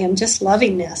Reiki. I am just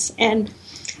loving this. And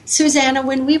Susanna,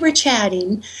 when we were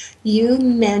chatting, you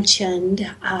mentioned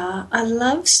a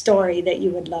love story that you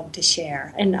would love to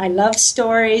share. And I love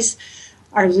stories.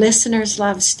 Our listeners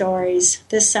love stories.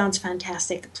 This sounds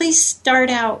fantastic. Please start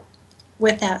out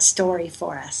with that story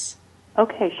for us.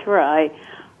 Okay, sure.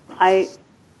 I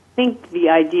think the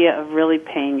idea of really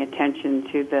paying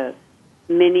attention to the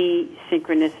mini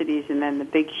synchronicities and then the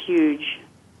big, huge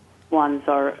ones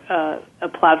are a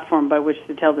platform by which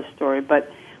to tell the story.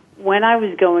 But when I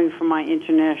was going for my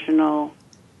international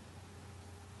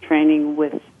training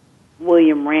with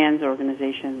William Rand's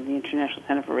organization, the International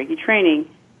Center for Reiki Training,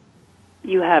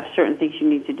 you have certain things you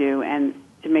need to do. And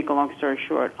to make a long story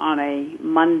short, on a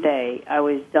Monday, I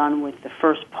was done with the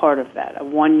first part of that, a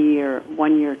one-year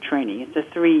training. It's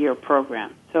a 3-year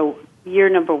program. So year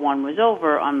number 1 was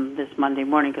over on this Monday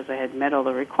morning because I had met all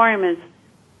the requirements.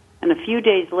 And a few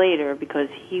days later, because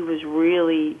he was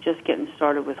really just getting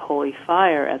started with Holy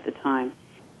Fire at the time,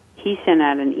 he sent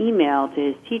out an email to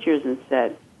his teachers and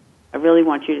said, I really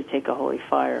want you to take a Holy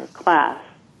Fire class.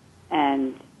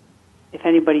 And if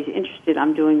anybody's interested,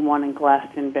 I'm doing one in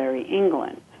Glastonbury,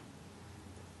 England.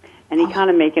 And he kind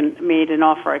of made an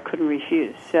offer I couldn't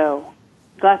refuse. So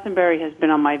Glastonbury has been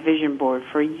on my vision board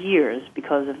for years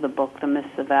because of the book, The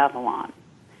Mists of Avalon.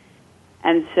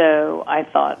 And so I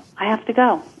thought, I have to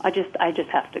go. I just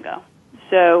have to go.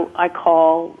 So I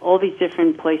call all these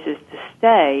different places to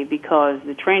stay because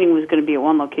the training was going to be at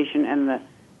one location and the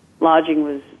lodging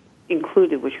was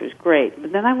included, which was great.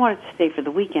 But then I wanted to stay for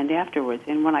the weekend afterwards.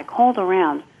 And when I called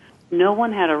around, no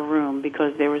one had a room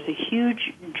because there was a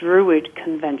huge Druid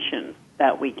convention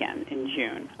that weekend in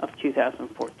June of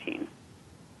 2014.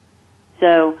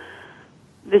 So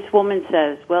this woman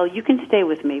says, well, you can stay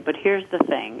with me, but here's the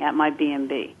thing, at my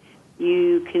B&B.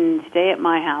 You can stay at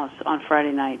my house on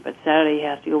Friday night, but Saturday you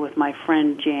have to go with my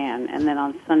friend Jan, and then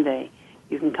on Sunday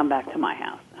you can come back to my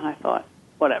house. And I thought,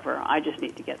 whatever, I just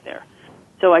need to get there.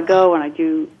 So I go and I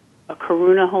do a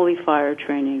Karuna Holy Fire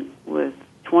training with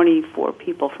 24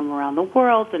 people from around the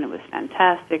world, and it was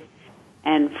fantastic.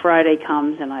 And Friday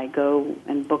comes, and I go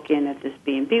and book in at this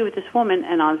B&B with this woman,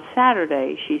 and on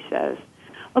Saturday she says,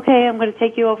 okay, I'm going to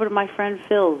take you over to my friend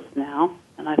Phil's now.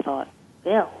 And I thought,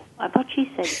 Bill? I thought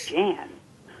she said Jan.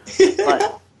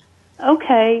 But,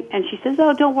 okay. And she says,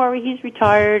 oh, don't worry, he's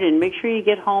retired, and make sure you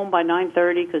get home by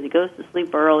 9:30 because he goes to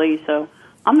sleep early. So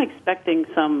I'm expecting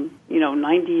some,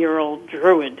 90-year-old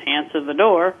Druid to answer the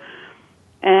door.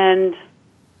 And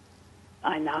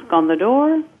I knock on the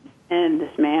door, and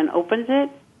this man opens it,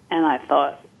 and I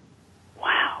thought,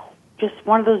 wow. Just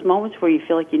one of those moments where you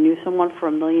feel like you knew someone for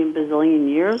a million bazillion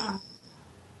years.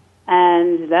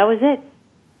 And that was it.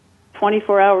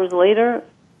 24 hours later,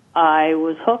 I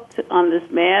was hooked on this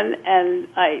man, and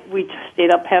we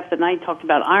stayed up half the night, talked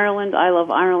about Ireland. I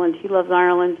love Ireland. He loves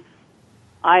Ireland.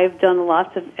 I've done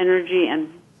lots of energy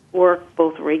and work,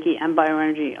 both Reiki and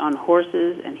bioenergy, on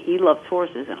horses, and he loves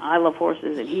horses, and I love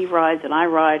horses, and he rides, and I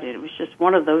ride. And it was just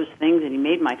one of those things, and he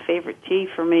made my favorite tea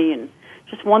for me, and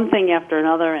just one thing after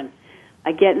another, and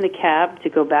I get in the cab to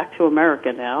go back to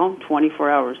America now,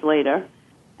 24 hours later,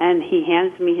 and he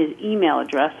hands me his email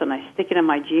address, and I stick it in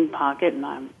my jean pocket, and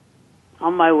I'm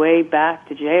on my way back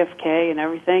to JFK and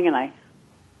everything, and I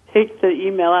take the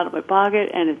email out of my pocket,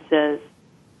 and it says,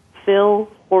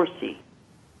 Phil Horsey.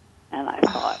 And I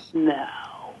thought, no.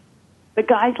 The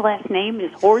guy's last name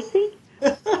is Horsey?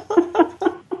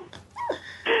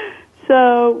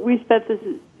 So we spent this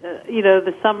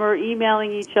the summer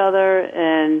emailing each other,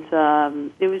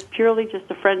 and it was purely just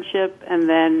a friendship, and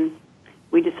then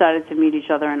we decided to meet each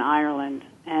other in Ireland,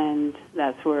 and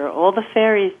that's where all the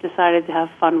fairies decided to have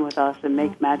fun with us and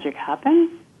make magic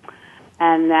happen.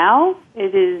 And now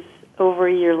it is over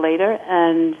a year later,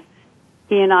 and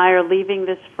he and I are leaving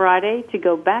this Friday to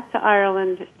go back to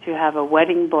Ireland to have a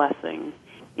wedding blessing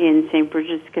in St.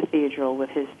 Bridget's Cathedral with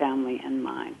his family and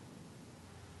mine.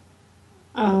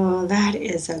 Oh, that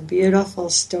is a beautiful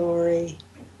story.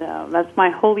 So that's my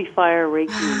Holy Fire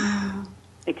Reiki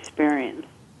experience.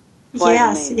 Quite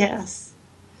amazing. Yes.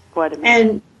 Quite amazing.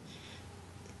 And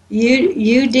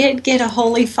you did get a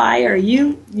Holy Fire.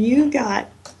 You got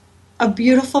a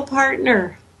beautiful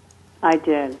partner. I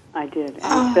did.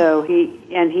 And so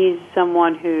he's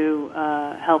someone who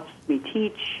helps me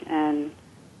teach, and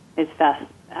it's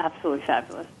absolutely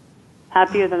fabulous.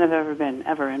 Happier than I've ever been,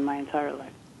 ever in my entire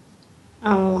life.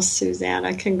 Oh,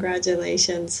 Susanna,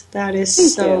 congratulations. That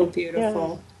is so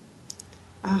beautiful.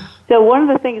 Yeah. So one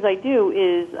of the things I do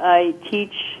is I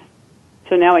teach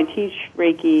so now I teach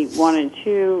Reiki 1 and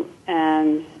 2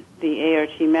 and the ART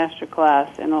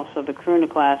Masterclass and also the Karuna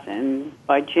class, and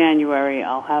by January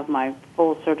I'll have my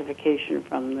full certification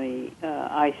from the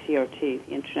ICRT,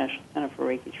 the International Center for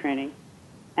Reiki Training.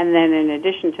 And then in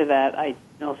addition to that, I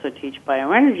also teach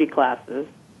bioenergy classes,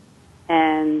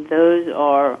 and those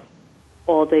are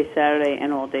all day Saturday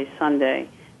and all day Sunday.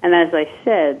 And as I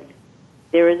said,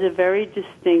 there is a very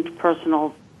distinct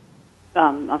professional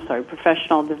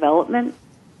development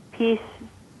piece,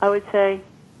 I would say,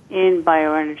 in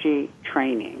bioenergy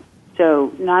training.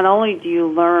 So not only do you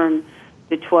learn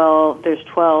there's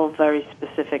 12 very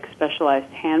specific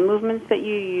specialized hand movements that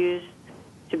you use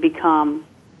to become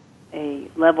a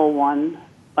level 1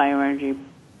 bioenergy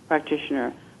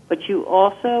practitioner, but you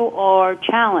also are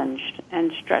challenged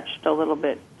and stretched a little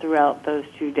bit throughout those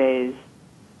 2 days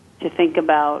to think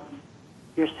about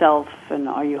yourself and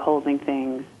are you holding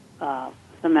things,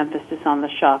 some emphasis on the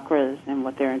chakras and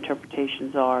what their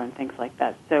interpretations are and things like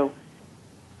that. So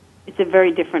it's a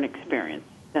very different experience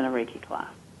than a Reiki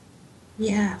class.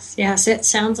 Yes. It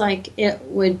sounds like it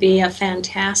would be a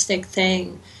fantastic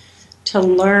thing to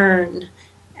learn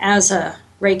as a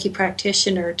Reiki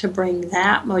practitioner, to bring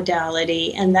that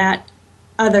modality and that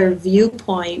other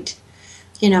viewpoint,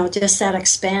 just that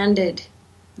expanded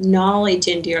knowledge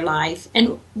into your life.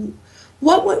 And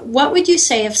what would you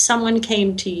say if someone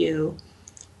came to you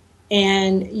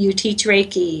and you teach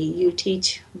Reiki, you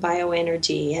teach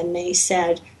bioenergy, and they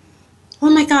said, oh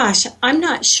my gosh, I'm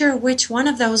not sure which one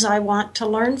of those I want to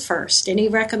learn first. Any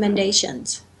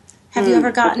recommendations? Have you ever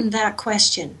gotten that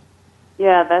question?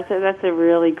 Yeah, that's a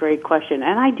really great question.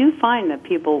 And I do find that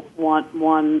people want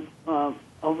one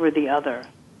over the other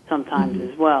sometimes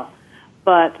as well.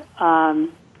 But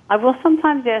I will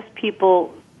sometimes ask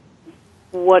people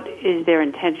what is their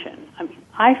intention. I mean,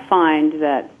 I find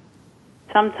that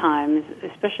sometimes,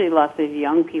 especially lots of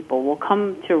young people, will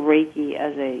come to Reiki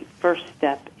as a first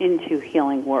step into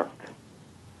healing work.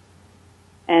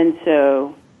 And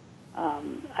so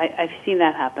I've seen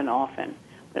that happen often.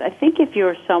 But I think if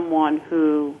you're someone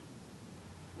who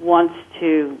wants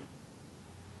to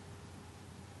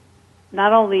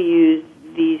not only use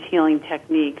these healing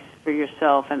techniques for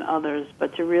yourself and others,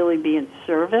 but to really be in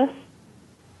service,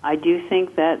 I do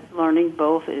think that learning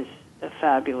both is a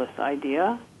fabulous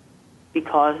idea,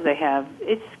 because they have,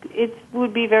 it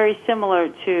would be very similar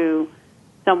to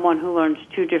someone who learns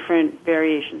 2 different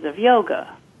variations of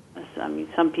yoga. I mean,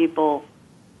 some people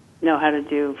know how to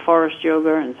do forest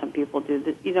yoga, and some people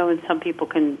do and some people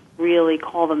can really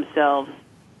call themselves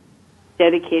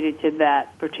dedicated to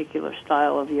that particular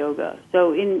style of yoga.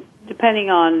 So depending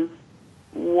on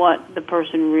what the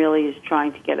person really is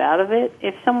trying to get out of it,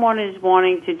 if someone is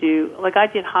wanting to do, like I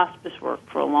did hospice work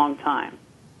for a long time,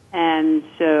 and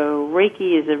so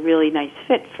Reiki is a really nice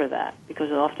fit for that,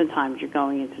 because oftentimes you're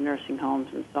going into nursing homes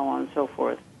and so on and so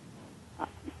forth,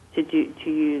 to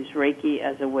use Reiki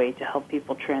as a way to help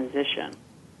people transition.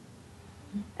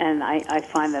 And I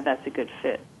find that that's a good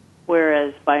fit.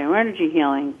 Whereas bioenergy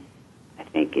healing, I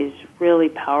think, is really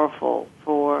powerful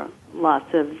for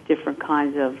lots of different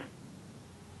kinds of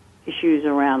issues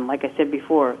around, like I said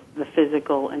before, the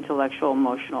physical, intellectual,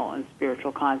 emotional, and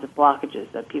spiritual kinds of blockages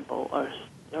that people are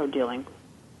dealing with.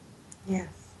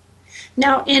 Yes.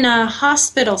 Now, in a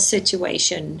hospital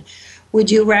situation, would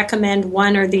you recommend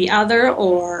one or the other,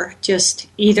 or just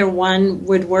either one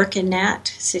would work in that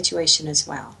situation as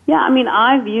well? Yeah, I mean,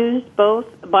 I've used both.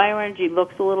 Bioenergy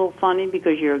looks a little funny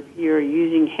because you're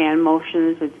using hand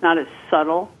motions. It's not as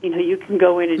subtle. You can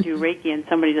go in and do Reiki and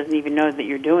somebody doesn't even know that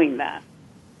you're doing that.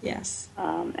 Yes.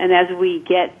 And as we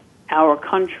get our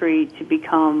country to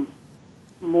become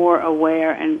more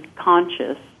aware and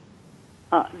conscious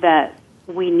that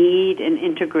we need an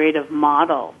integrative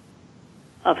model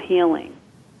of healing,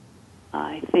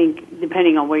 I think,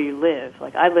 depending on where you live.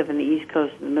 Like, I live in the East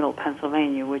Coast in the middle of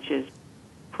Pennsylvania, which is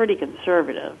pretty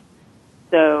conservative.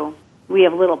 So we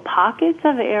have little pockets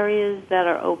of areas that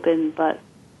are open, but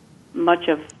much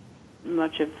of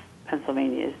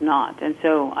Pennsylvania is not. And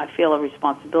so I feel a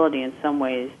responsibility in some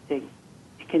ways to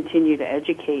continue to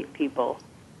educate people.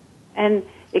 And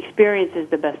experience is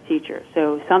the best teacher.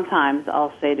 So sometimes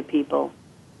I'll say to people,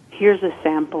 here's a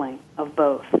sampling of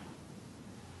both,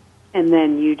 and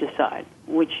then you decide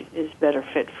which is better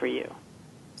fit for you.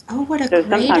 Oh, what a so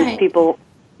great sometimes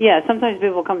idea. Sometimes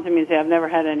people come to me and say, I've never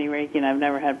had any Reiki and I've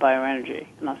never had bioenergy.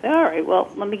 And I'll say, all right, well,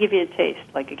 let me give you a taste,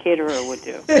 like a caterer would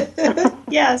do.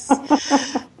 Yes.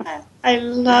 I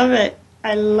love it.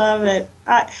 I love it.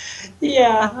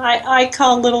 I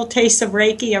call little taste of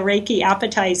Reiki a Reiki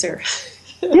appetizer.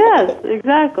 Yes,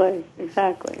 exactly.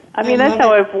 I mean, that's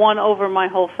how I've won over my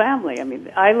whole family. I mean,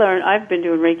 I've been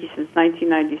doing Reiki since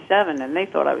 1997, and they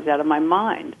thought I was out of my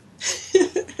mind.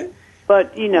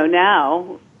 But,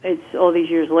 now it's all these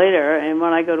years later, and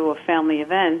when I go to a family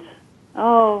event,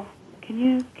 can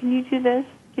you do this?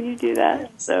 Can you do that?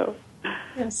 Yes. So,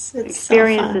 yes, it's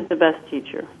experience so is the best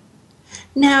teacher.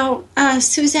 Now,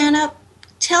 Susanna,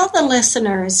 tell the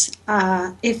listeners,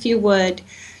 if you would,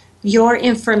 your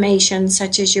information,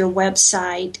 such as your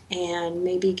website, and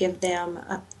maybe give them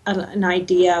an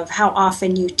idea of how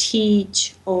often you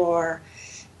teach, or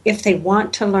if they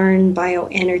want to learn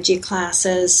bioenergy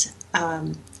classes,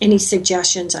 any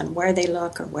suggestions on where they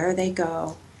look or where they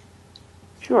go.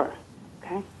 Sure.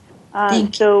 Okay.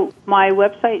 Thank so my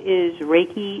website is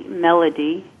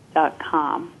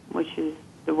ReikiMelody.com, which is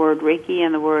the word Reiki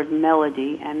and the word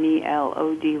melody,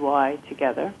 MELODY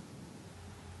together.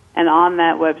 And on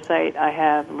that website, I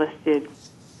have listed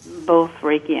both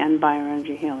Reiki and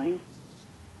bioenergy healing.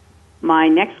 My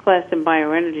next class in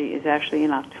bioenergy is actually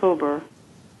in October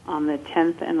on the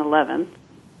 10th and 11th.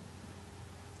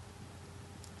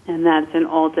 And that's an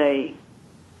all-day,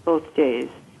 both days.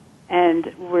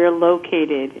 And we're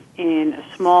located in a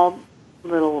small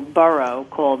little borough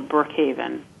called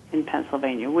Brookhaven in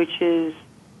Pennsylvania,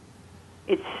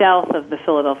 it's south of the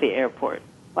Philadelphia airport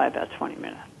by about 20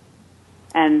 minutes.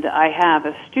 And I have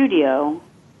a studio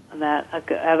that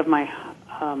out of my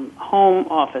home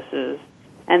offices,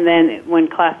 and then when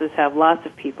classes have lots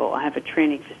of people, I have a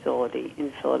training facility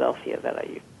in Philadelphia that I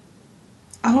use.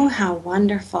 Oh, how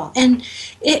wonderful. And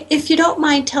if you don't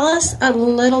mind, tell us a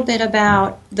little bit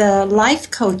about the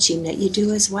life coaching that you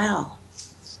do as well.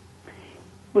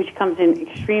 Which comes in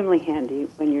extremely handy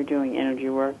when you're doing energy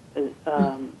work.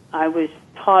 I was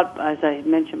taught, as I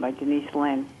mentioned, by Denise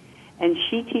Lynn, and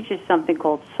she teaches something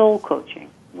called soul coaching,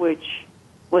 which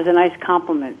was a nice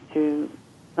complement to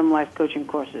some life coaching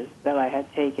courses that I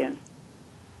had taken.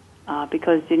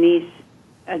 Because Denise,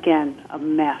 again, a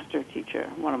master teacher,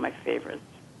 one of my favorites.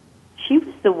 She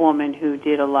was the woman who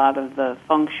did a lot of the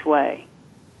feng shui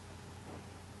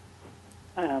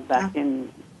back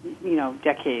in,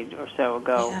 decade or so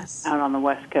ago, yes, out on the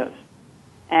West Coast.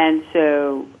 And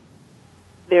so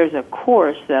there's a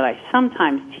course that I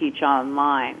sometimes teach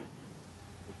online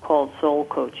called Soul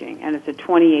Coaching, and it's a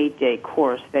 28-day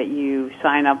course that you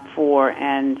sign up for,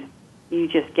 and you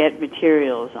just get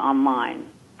materials online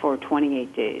for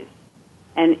 28 days.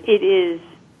 And it is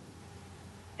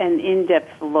an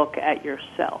in-depth look at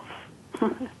yourself.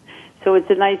 So it's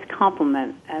a nice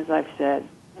compliment, as I've said,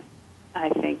 I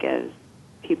think, as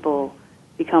people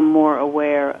become more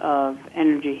aware of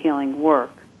energy healing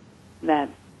work, that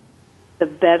the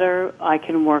better I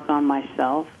can work on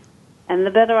myself and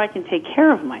the better I can take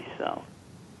care of myself,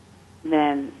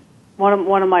 then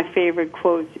one of my favorite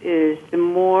quotes is,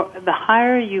 the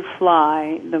higher you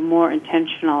fly, the more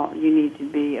intentional you need to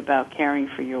be about caring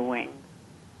for your wings.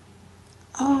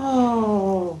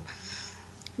 Oh,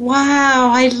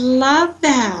 wow, I love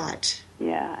that.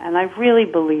 Yeah, and I really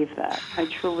believe that. I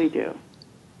truly do.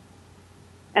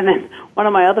 And then one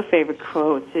of my other favorite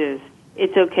quotes is,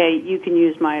 it's okay, you can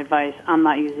use my advice, I'm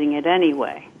not using it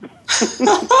anyway.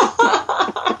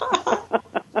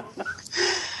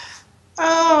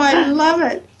 Oh, I love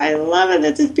it. I love it.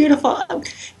 This is beautiful.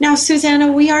 Now,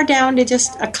 Susanna, we are down to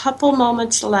just a couple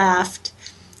moments left.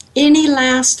 Any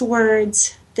last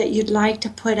words that you'd like to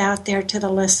put out there to the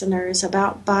listeners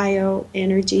about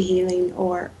bioenergy healing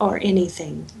or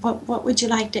anything? What would you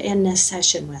like to end this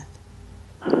session with?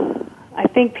 I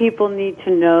think people need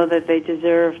to know that they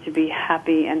deserve to be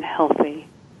happy and healthy.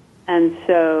 And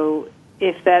so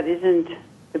if that isn't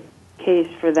the case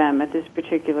for them at this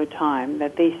particular time,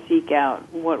 that they seek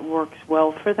out what works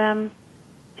well for them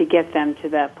to get them to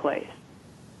that place.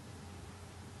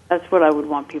 That's what I would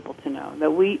want people to know,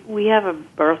 that we have a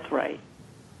birthright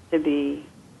to be,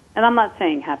 and I'm not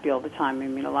saying happy all the time. I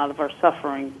mean, a lot of our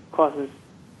suffering causes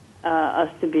us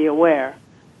to be aware.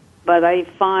 But I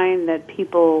find that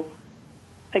people,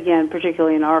 again,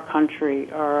 particularly in our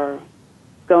country, are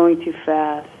going too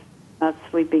fast, not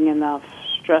sleeping enough,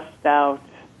 stressed out,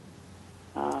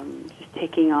 just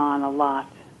taking on a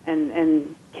lot,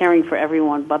 and caring for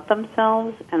everyone but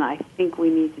themselves, and I think we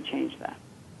need to change that.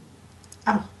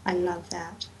 Oh, I love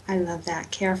that. I love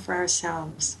that. Care for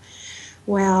ourselves.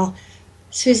 Well,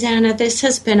 Susanna, this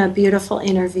has been a beautiful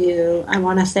interview. I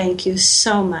want to thank you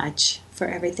so much for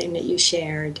everything that you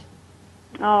shared.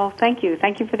 Oh, thank you.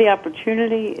 Thank you for the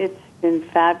opportunity. It's been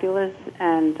fabulous,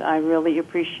 and I really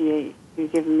appreciate you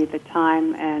giving me the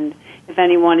time. And if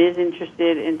anyone is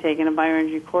interested in taking a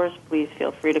bioenergy course, please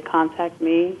feel free to contact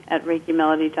me at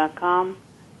ReikiMelody.com.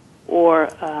 or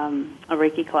a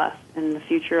Reiki class. In the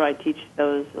future, I teach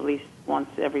those at least once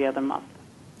every other month.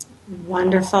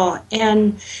 Wonderful.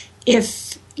 And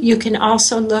if you can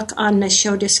also look on the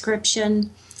show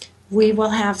description, we will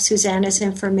have Susanna's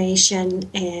information,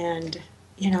 and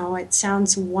it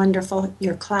sounds wonderful.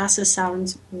 Your classes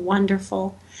sounds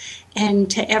wonderful.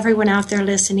 And to everyone out there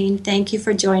listening, thank you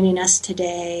for joining us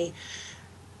today.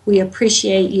 We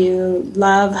appreciate you.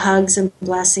 Love, hugs, and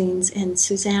blessings. And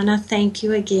Susanna, thank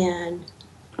you again.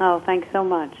 Oh, thanks so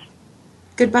much.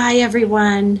 Goodbye,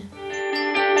 everyone.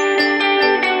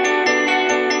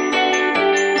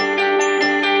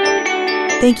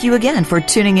 Thank you again for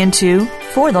tuning into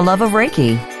For the Love of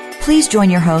Reiki. Please join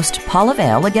your host, Paula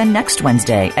Vail, again next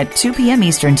Wednesday at 2 p.m.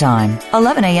 Eastern Time,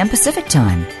 11 a.m. Pacific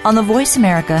Time on the Voice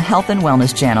America Health and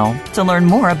Wellness Channel to learn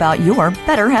more about your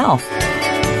better health.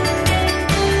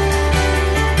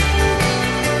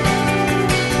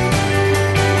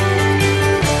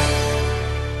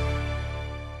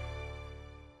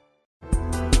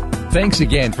 Thanks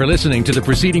again for listening to the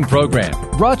preceding program,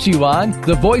 brought to you on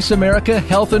the Voice America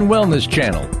Health and Wellness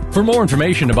Channel. For more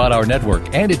information about our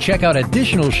network and to check out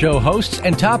additional show hosts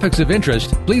and topics of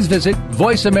interest, please visit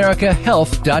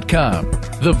voiceamericahealth.com.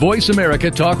 The Voice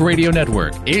America Talk Radio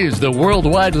Network is the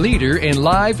worldwide leader in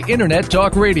live Internet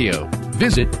talk radio.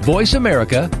 Visit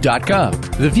voiceamerica.com.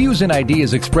 The views and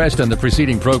ideas expressed on the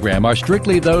preceding program are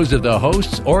strictly those of the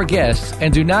hosts or guests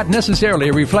and do not necessarily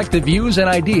reflect the views and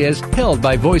ideas held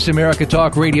by Voice America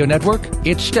Talk Radio Network,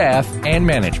 its staff, and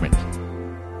management.